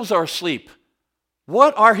disciples are asleep.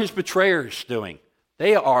 What are his betrayers doing?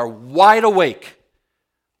 They are wide awake,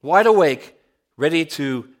 ready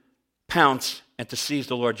to pounce and to seize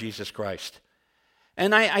the Lord Jesus Christ.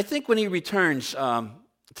 And I think when he returns to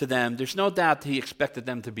them, there's no doubt he expected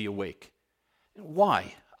them to be awake.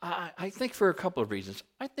 Why? I think for a couple of reasons.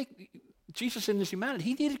 I think Jesus in his humanity,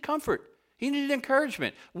 he needed comfort. He needed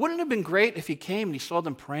encouragement. Wouldn't it have been great if he came and he saw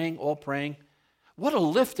them praying, all praying? What a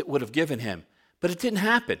lift it would have given him. But it didn't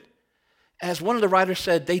happen. As one of the writers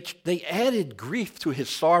said, they added grief to his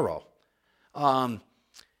sorrow. And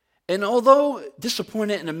although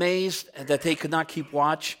disappointed and amazed that they could not keep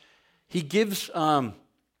watch, he gives a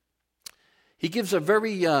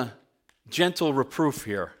very gentle reproof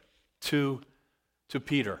here to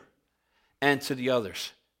Peter and to the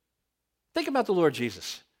others. Think about the Lord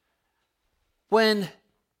Jesus. When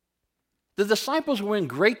the disciples were in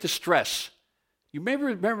great distress, you may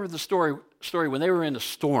remember the story when they were in a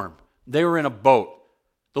storm. They were in a boat.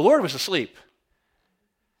 The Lord was asleep.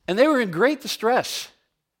 And they were in great distress.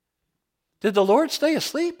 Did the Lord stay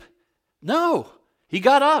asleep? No. He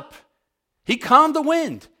got up. He calmed the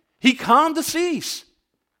wind. He calmed the seas.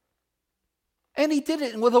 And he did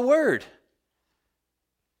it with a word.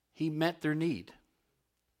 He met their need.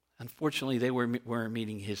 Unfortunately, they weren't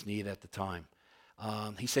meeting his need at the time.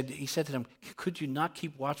 He said to them, could you not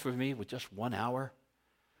keep watch with me with just 1 hour?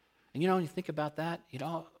 And when you think about that,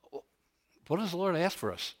 what does the Lord ask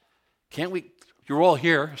for us? Can't we? You're all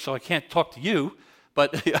here, so I can't talk to you,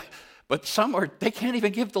 but they can't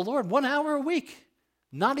even give the Lord 1 hour a week,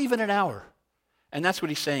 not even an hour. And that's what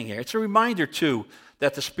he's saying here. It's a reminder, too,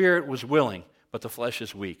 that the spirit was willing, but the flesh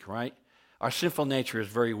is weak, right? Our sinful nature is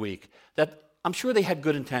very weak. That I'm sure they had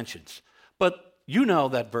good intentions, but you know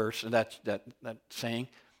that verse and that saying.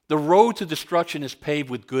 The road to destruction is paved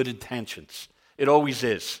with good intentions. It always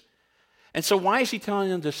is. And so why is he telling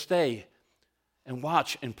them to stay and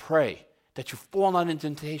watch and pray that you fall not into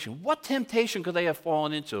temptation? What temptation could they have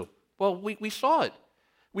fallen into? Well, we saw it.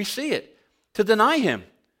 We see it. To deny him,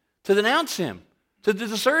 to denounce him, to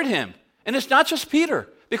desert him. And it's not just Peter,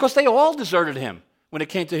 because they all deserted him when it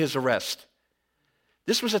came to his arrest.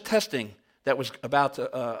 This was a testing that was about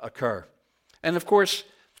to occur. And of course,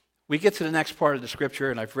 we get to the next part of the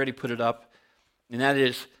scripture, and I've already put it up, and that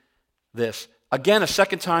is this. Again, a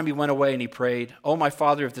second time he went away and he prayed, "Oh, my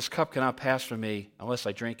Father, if this cup cannot pass from me unless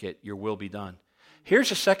I drink it, your will be done." Here's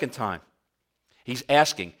the second time. He's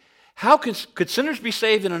asking, how could sinners be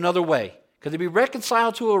saved in another way? Could they be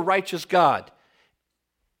reconciled to a righteous God?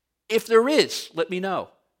 If there is, let me know.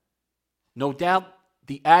 No doubt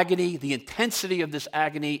the agony, the intensity of this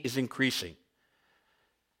agony is increasing.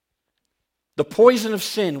 The poison of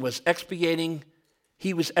sin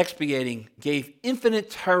he was expiating, gave infinite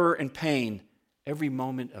terror and pain every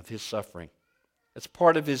moment of his suffering. That's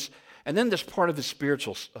part of his, and then there's part of his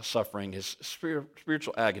spiritual suffering, his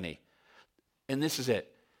spiritual agony. And this is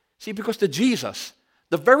it. See, because to Jesus,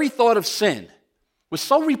 the very thought of sin was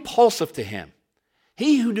so repulsive to him.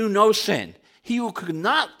 He who knew no sin, he who could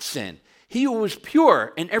not sin, he who was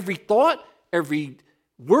pure in every thought, every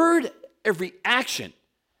word, every action.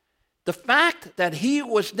 The fact that he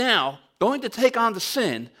was now going to take on the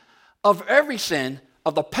sin of every sin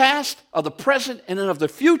of the past, of the present, and of the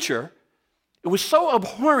future, it was so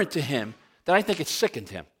abhorrent to him that I think it sickened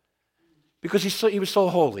him because he was so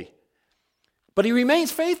holy. But he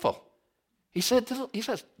remains faithful. He says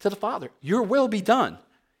to the Father, "Your will be done."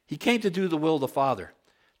 He came to do the will of the Father.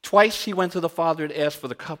 Twice he went to the Father to ask for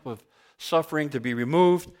the cup of suffering to be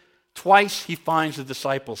removed. Twice he finds the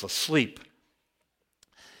disciples asleep.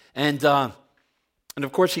 And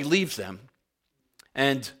of course he leaves them.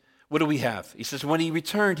 And what do we have? He says, when he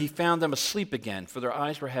returned, he found them asleep again, for their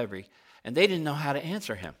eyes were heavy, and they didn't know how to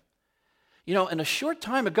answer him. You know, in a short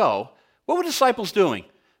time ago, what were the disciples doing?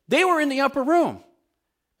 They were in the upper room.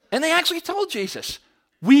 And they actually told Jesus,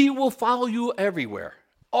 "We will follow you everywhere,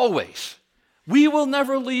 always. We will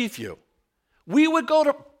never leave you. We would go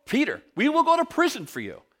to, Peter, we will go to prison for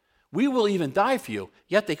you. We will even die for you."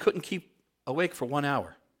 Yet they couldn't keep awake for 1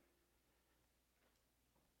 hour.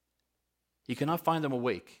 You cannot find them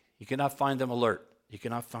awake. You cannot find them alert. You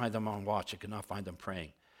cannot find them on watch. You cannot find them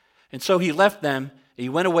praying. And so he left them, and he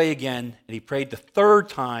went away again, and he prayed the third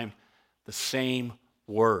time the same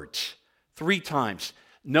words. 3 times.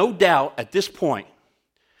 No doubt at this point,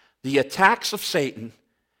 the attacks of Satan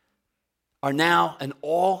are now an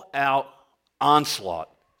all-out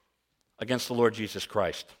onslaught against the Lord Jesus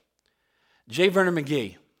Christ. J. Vernon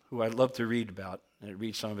McGee, who I love to read about and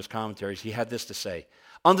read some of his commentaries, he had this to say: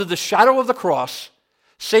 "Under the shadow of the cross,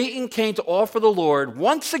 Satan came to offer the Lord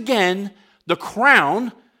once again the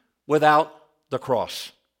crown without the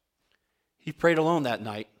cross." He prayed alone that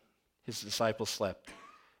night. His disciples slept.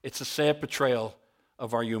 It's a sad portrayal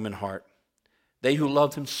of our human heart. They who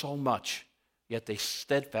loved him so much, yet they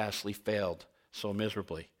steadfastly failed so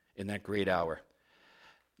miserably in that great hour.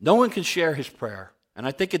 No one can share his prayer, and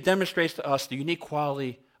I think it demonstrates to us the unique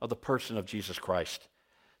quality of the person of Jesus Christ.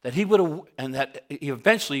 That he would, and that he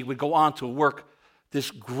eventually would go on to work this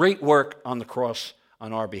great work on the cross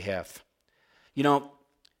on our behalf. You know,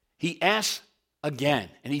 he asks again,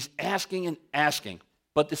 and he's asking and asking,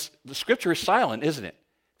 but the scripture is silent, isn't it?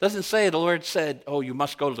 It doesn't say the Lord said, "Oh, you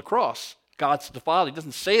must go to the cross." God's the Father. He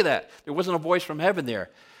doesn't say that. There wasn't a voice from heaven there.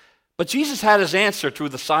 But Jesus had his answer through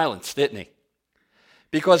the silence, didn't he?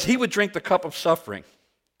 Because he would drink the cup of suffering.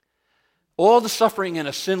 All the suffering in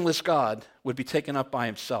a sinless God would be taken up by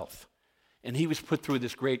himself. And he was put through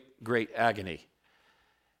this great, great agony.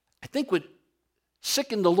 I think what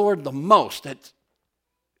sickened the Lord the most,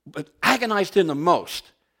 but agonized him the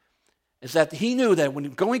most, is that he knew that when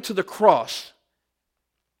going to the cross,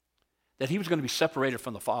 that he was going to be separated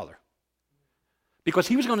from the Father. Because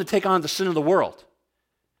he was going to take on the sin of the world.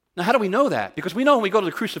 Now, how do we know that? Because we know when we go to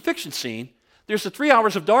the crucifixion scene, there's the 3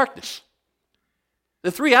 hours of darkness.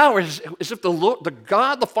 The 3 hours is if the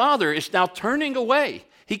God, the Father, is now turning away.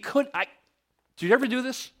 Do you ever do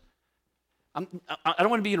this? I don't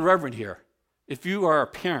want to be irreverent here. If you are a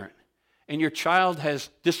parent and your child has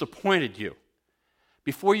disappointed you,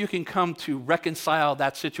 before you can come to reconcile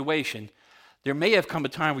that situation, there may have come a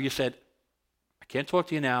time where you said, "I can't talk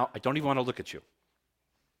to you now. I don't even want to look at you."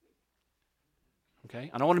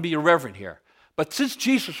 Okay? I don't want to be irreverent here. But since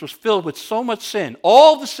Jesus was filled with so much sin,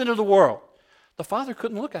 all the sin of the world, the Father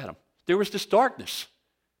couldn't look at him. There was this darkness.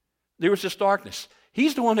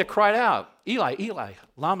 He's the one that cried out, "Eli, Eli,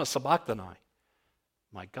 lama sabachthani."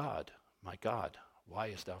 My God, why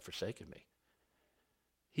hast thou forsaken me?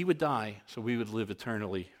 He would die so we would live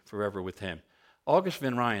eternally forever with him. August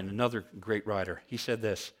Van Ryan, another great writer, he said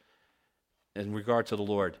this in regard to the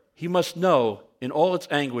Lord: "He must know in all its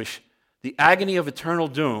anguish the agony of eternal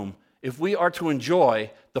doom if we are to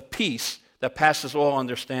enjoy the peace that passes all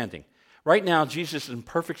understanding." Right now, Jesus is in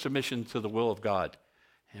perfect submission to the will of God,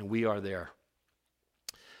 and we are there.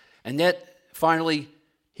 And yet, finally,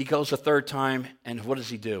 he goes a third time, and what does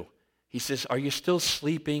he do? He says, "Are you still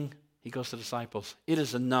sleeping, He goes to the disciples, "It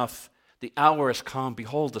is enough. The hour has come.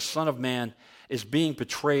 Behold, the Son of Man is being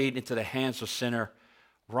betrayed into the hands of sinner.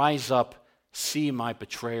 Rise up. See, my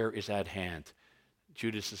betrayer is at hand."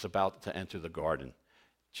 Judas is about to enter the garden.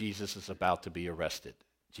 Jesus is about to be arrested.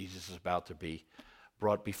 Jesus is about to be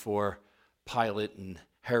brought before Pilate and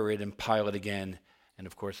Herod and Pilate again, and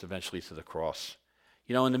of course, eventually to the cross.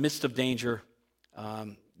 You know, in the midst of danger,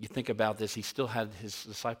 you think about this, he still had his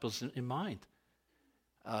disciples in mind.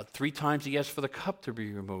 3 times he asked for the cup to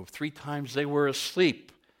be removed. 3 times they were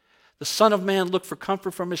asleep. The Son of Man looked for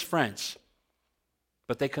comfort from his friends,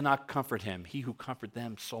 but they could not comfort him, he who comforted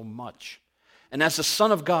them so much. And as the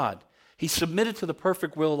Son of God, he submitted to the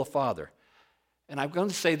perfect will of the Father. And I'm going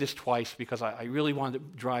to say this twice because I really want to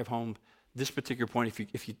drive home this particular point.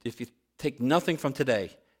 If you take nothing from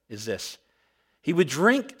today, is this. He would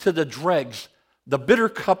drink to the dregs the bitter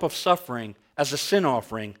cup of suffering as a sin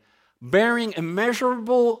offering, bearing the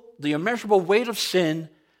immeasurable weight of sin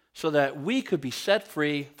so that we could be set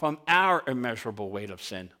free from our immeasurable weight of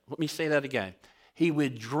sin. Let me say that again. He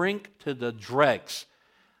would drink to the dregs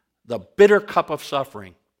the bitter cup of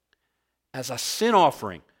suffering as a sin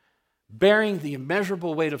offering, bearing the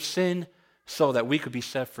immeasurable weight of sin so that we could be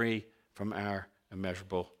set free from our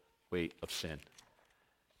immeasurable weight of sin.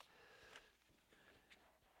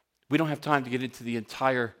 We don't have time to get into the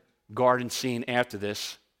entire garden scene after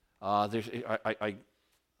this. I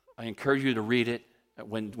encourage you to read it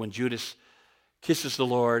when Judas kisses the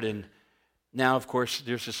Lord, and now, of course,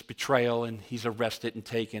 there's this betrayal, and he's arrested and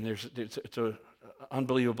taken. It's an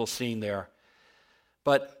unbelievable scene there.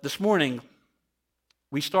 But this morning,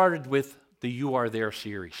 we started with the You Are There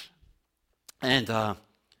series. And of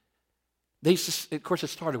course, it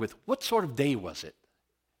started with, what sort of day was it?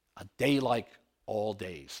 A day like all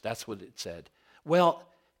days. That's what it said. Well,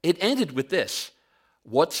 it ended with this.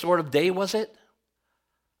 What sort of day was it?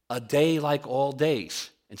 A day like all days.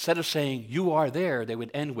 Instead of saying, you are there, they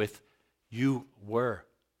would end with, you were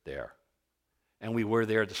there. And we were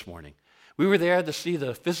there this morning. We were there to see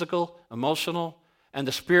the physical, emotional, and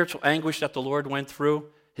the spiritual anguish that the Lord went through,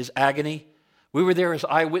 his agony. We were there as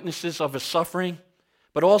eyewitnesses of his suffering,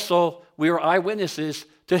 but also we were eyewitnesses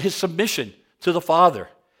to his submission to the Father,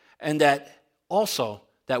 and that also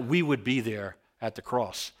that we would be there at the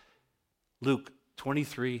cross. Luke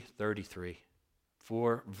 23:33,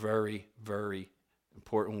 4 very, very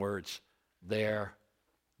important words. There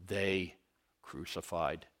they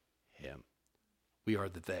crucified him. We are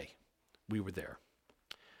the they. We were there.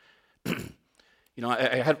 You know,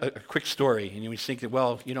 I had a quick story, and you think that,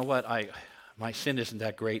 well, you know what, my sin isn't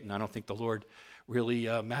that great, and I don't think the Lord really,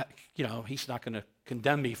 he's not going to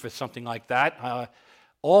condemn me for something like that.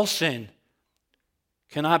 All sin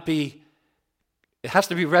cannot be, it has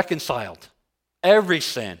to be reconciled. Every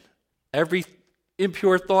sin, every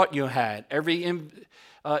impure thought you had, every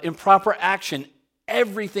improper action,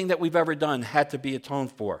 everything that we've ever done had to be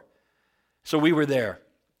atoned for. So we were there.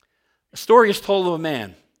 A story is told of a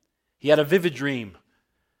man. He had a vivid dream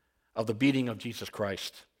of the beating of Jesus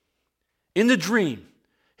Christ. In the dream,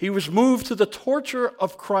 he was moved to the torture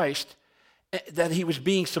of Christ that he was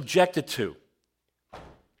being subjected to,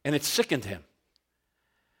 and it sickened him.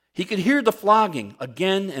 He could hear the flogging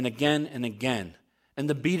again and again and again, and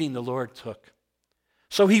the beating the Lord took.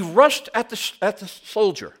 So he rushed at the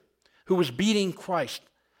soldier who was beating Christ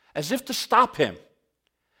as if to stop him.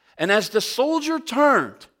 And as the soldier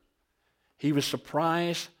turned, he was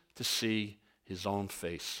surprised to see his own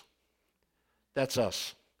face. That's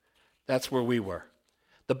us. That's where we were.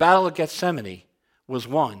 The battle of Gethsemane was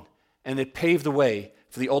won, and it paved the way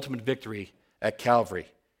for the ultimate victory at Calvary.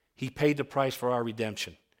 He paid the price for our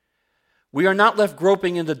redemption. We are not left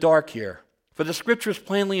groping in the dark here, for the scriptures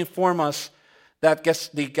plainly inform us that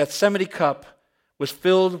the Gethsemane cup was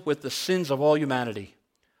filled with the sins of all humanity.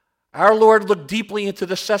 Our Lord looked deeply into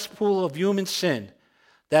the cesspool of human sin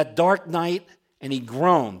that dark night, and he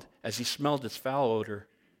groaned as he smelled its foul odor,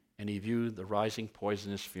 and he viewed the rising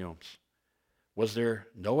poisonous fumes. Was there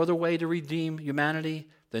no other way to redeem humanity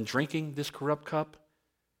than drinking this corrupt cup?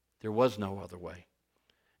 There was no other way.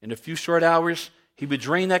 In a few short hours, he would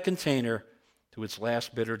drain that container to its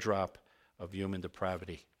last bitter drop of human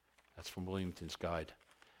depravity. That's from Wilmington's Guide.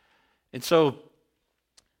 And so,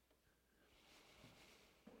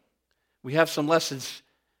 we have some lessons.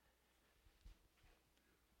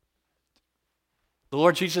 The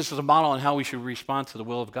Lord Jesus is a model on how we should respond to the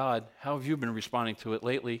will of God. How have you been responding to it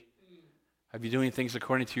lately? Have you doing things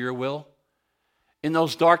according to your will? In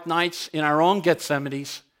those dark nights, in our own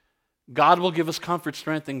Gethsemanes, God will give us comfort,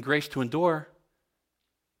 strength, and grace to endure,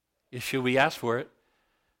 should we ask for it.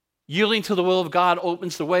 Yielding to the will of God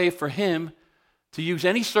opens the way for him to use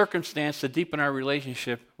any circumstance to deepen our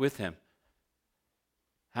relationship with him.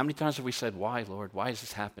 How many times have we said, why, Lord? Why is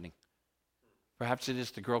this happening? Perhaps it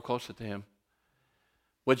is to grow closer to him.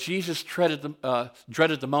 What Jesus dreaded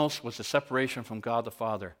the most was the separation from God the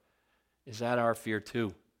Father. Is that our fear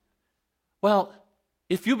too? Well,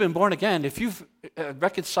 if you've been born again, if you've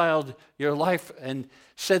reconciled your life and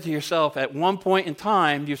said to yourself at one point in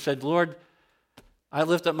time, you said, Lord, I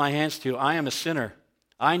lift up my hands to you. I am a sinner.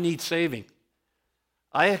 I need saving.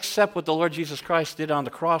 I accept what the Lord Jesus Christ did on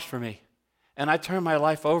the cross for me, and I turn my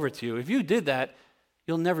life over to you. If you did that,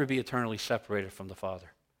 you'll never be eternally separated from the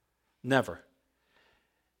Father. Never.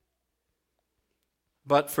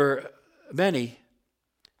 But for many,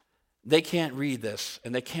 they can't read this,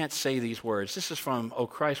 and they can't say these words. This is from, O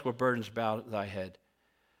Christ, what burdens bow thy head.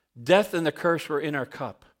 Death and the curse were in our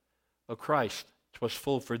cup. O Christ, 'twas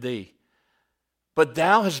full for thee. But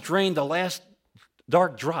thou hast drained the last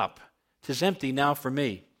dark drop. 'Tis empty now for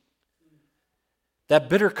me. That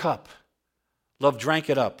bitter cup, love drank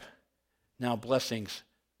it up. Now blessings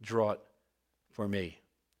draw it for me.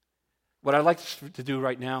 What I'd like to do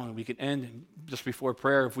right now, and we can end just before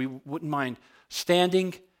prayer, if we wouldn't mind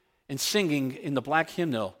standing and singing in the black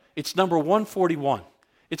hymnal. It's number 141.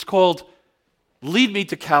 It's called Lead Me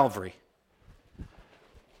to Calvary.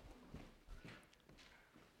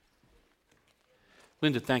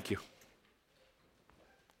 Linda, thank you.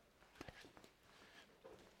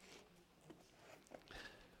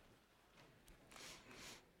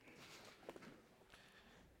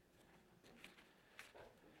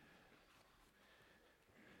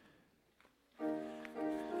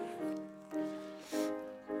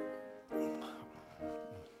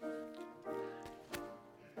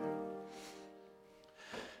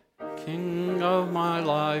 King of my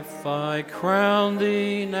life, I crown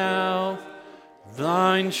thee now.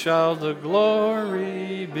 Thine shall the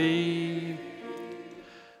glory be.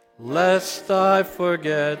 Lest I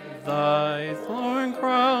forget thy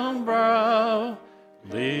thorn-crowned brow,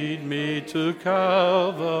 lead me to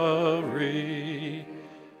Calvary.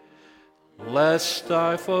 Lest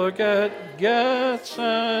I forget Gethsemane,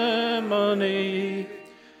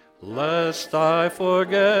 lest I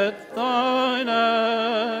forget thine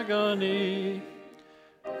agony,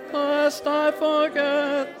 lest I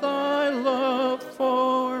forget thy love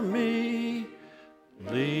for me,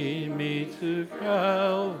 lead me to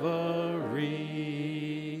Calvary.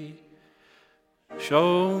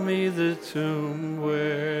 Show me the tomb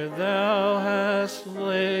where thou hast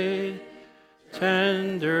laid,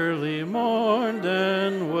 tenderly mourned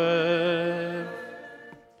and wept.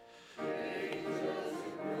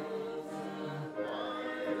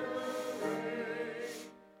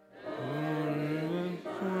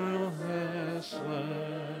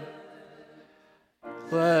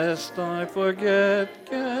 Lest I forget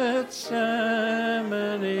Gethsemane,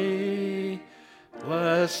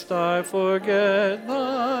 lest I forget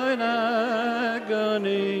thine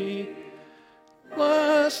agony,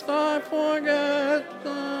 lest I forget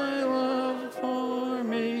thy love for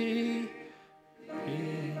me.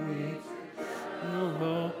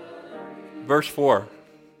 Verse 4.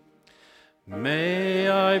 May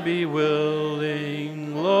I be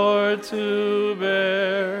willing, Lord, to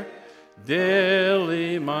bear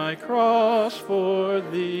daily my cross for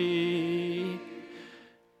thee,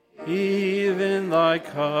 even thy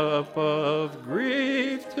cup of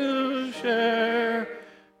grief to share,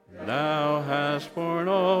 thou hast borne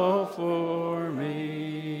all for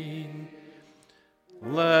me.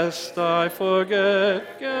 Lest I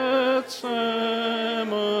forget Gethsemane,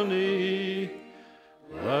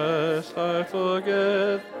 lest I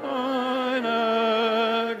forget thine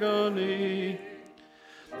agony,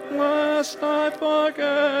 lest I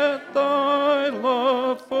forget thy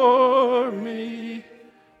love for me,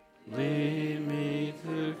 lead me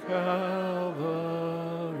to Calvary.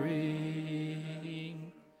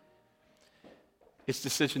 It's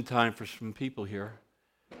decision time for some people here.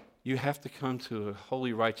 You have to come to a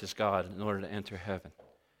holy, righteous God in order to enter heaven.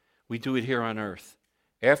 We do it here on earth.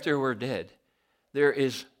 After we're dead, there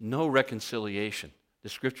is no reconciliation. The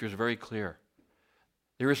scripture is very clear.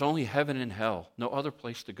 There is only heaven and hell, no other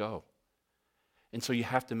place to go. And so you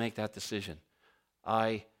have to make that decision.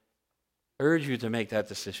 I urge you to make that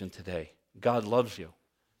decision today. God loves you,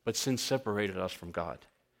 but sin separated us from God.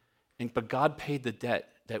 But God paid the debt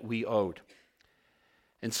that we owed.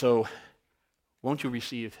 And so, won't you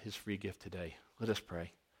receive his free gift today? Let us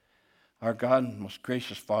pray. Our God and most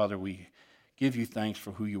gracious Father, we give you thanks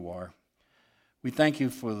for who you are. We thank you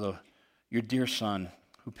for your dear Son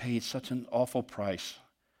who paid such an awful price,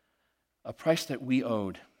 a price that we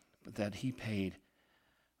owed, but that he paid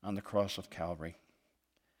on the cross of Calvary.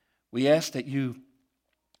 We ask that you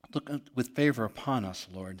look with favor upon us,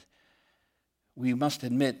 Lord. We must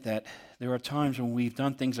admit that there are times when we've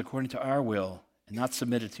done things according to our will and not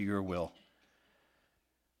submitted to your will.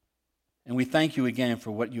 And we thank you again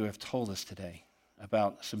for what you have told us today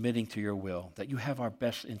about submitting to your will, that you have our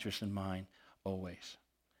best interest in mind always.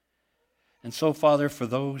 And so, Father, for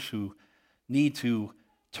those who need to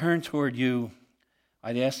turn toward you,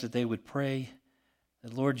 I'd ask that they would pray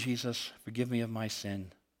that, Lord Jesus, forgive me of my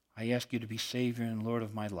sin. I ask you to be Savior and Lord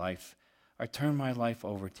of my life. I turn my life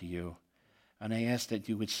over to you, and I ask that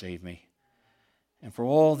you would save me. And for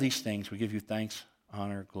all these things, we give you thanks,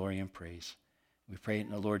 honor, glory, and praise. We pray it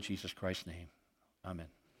in the Lord Jesus Christ's name.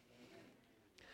 Amen.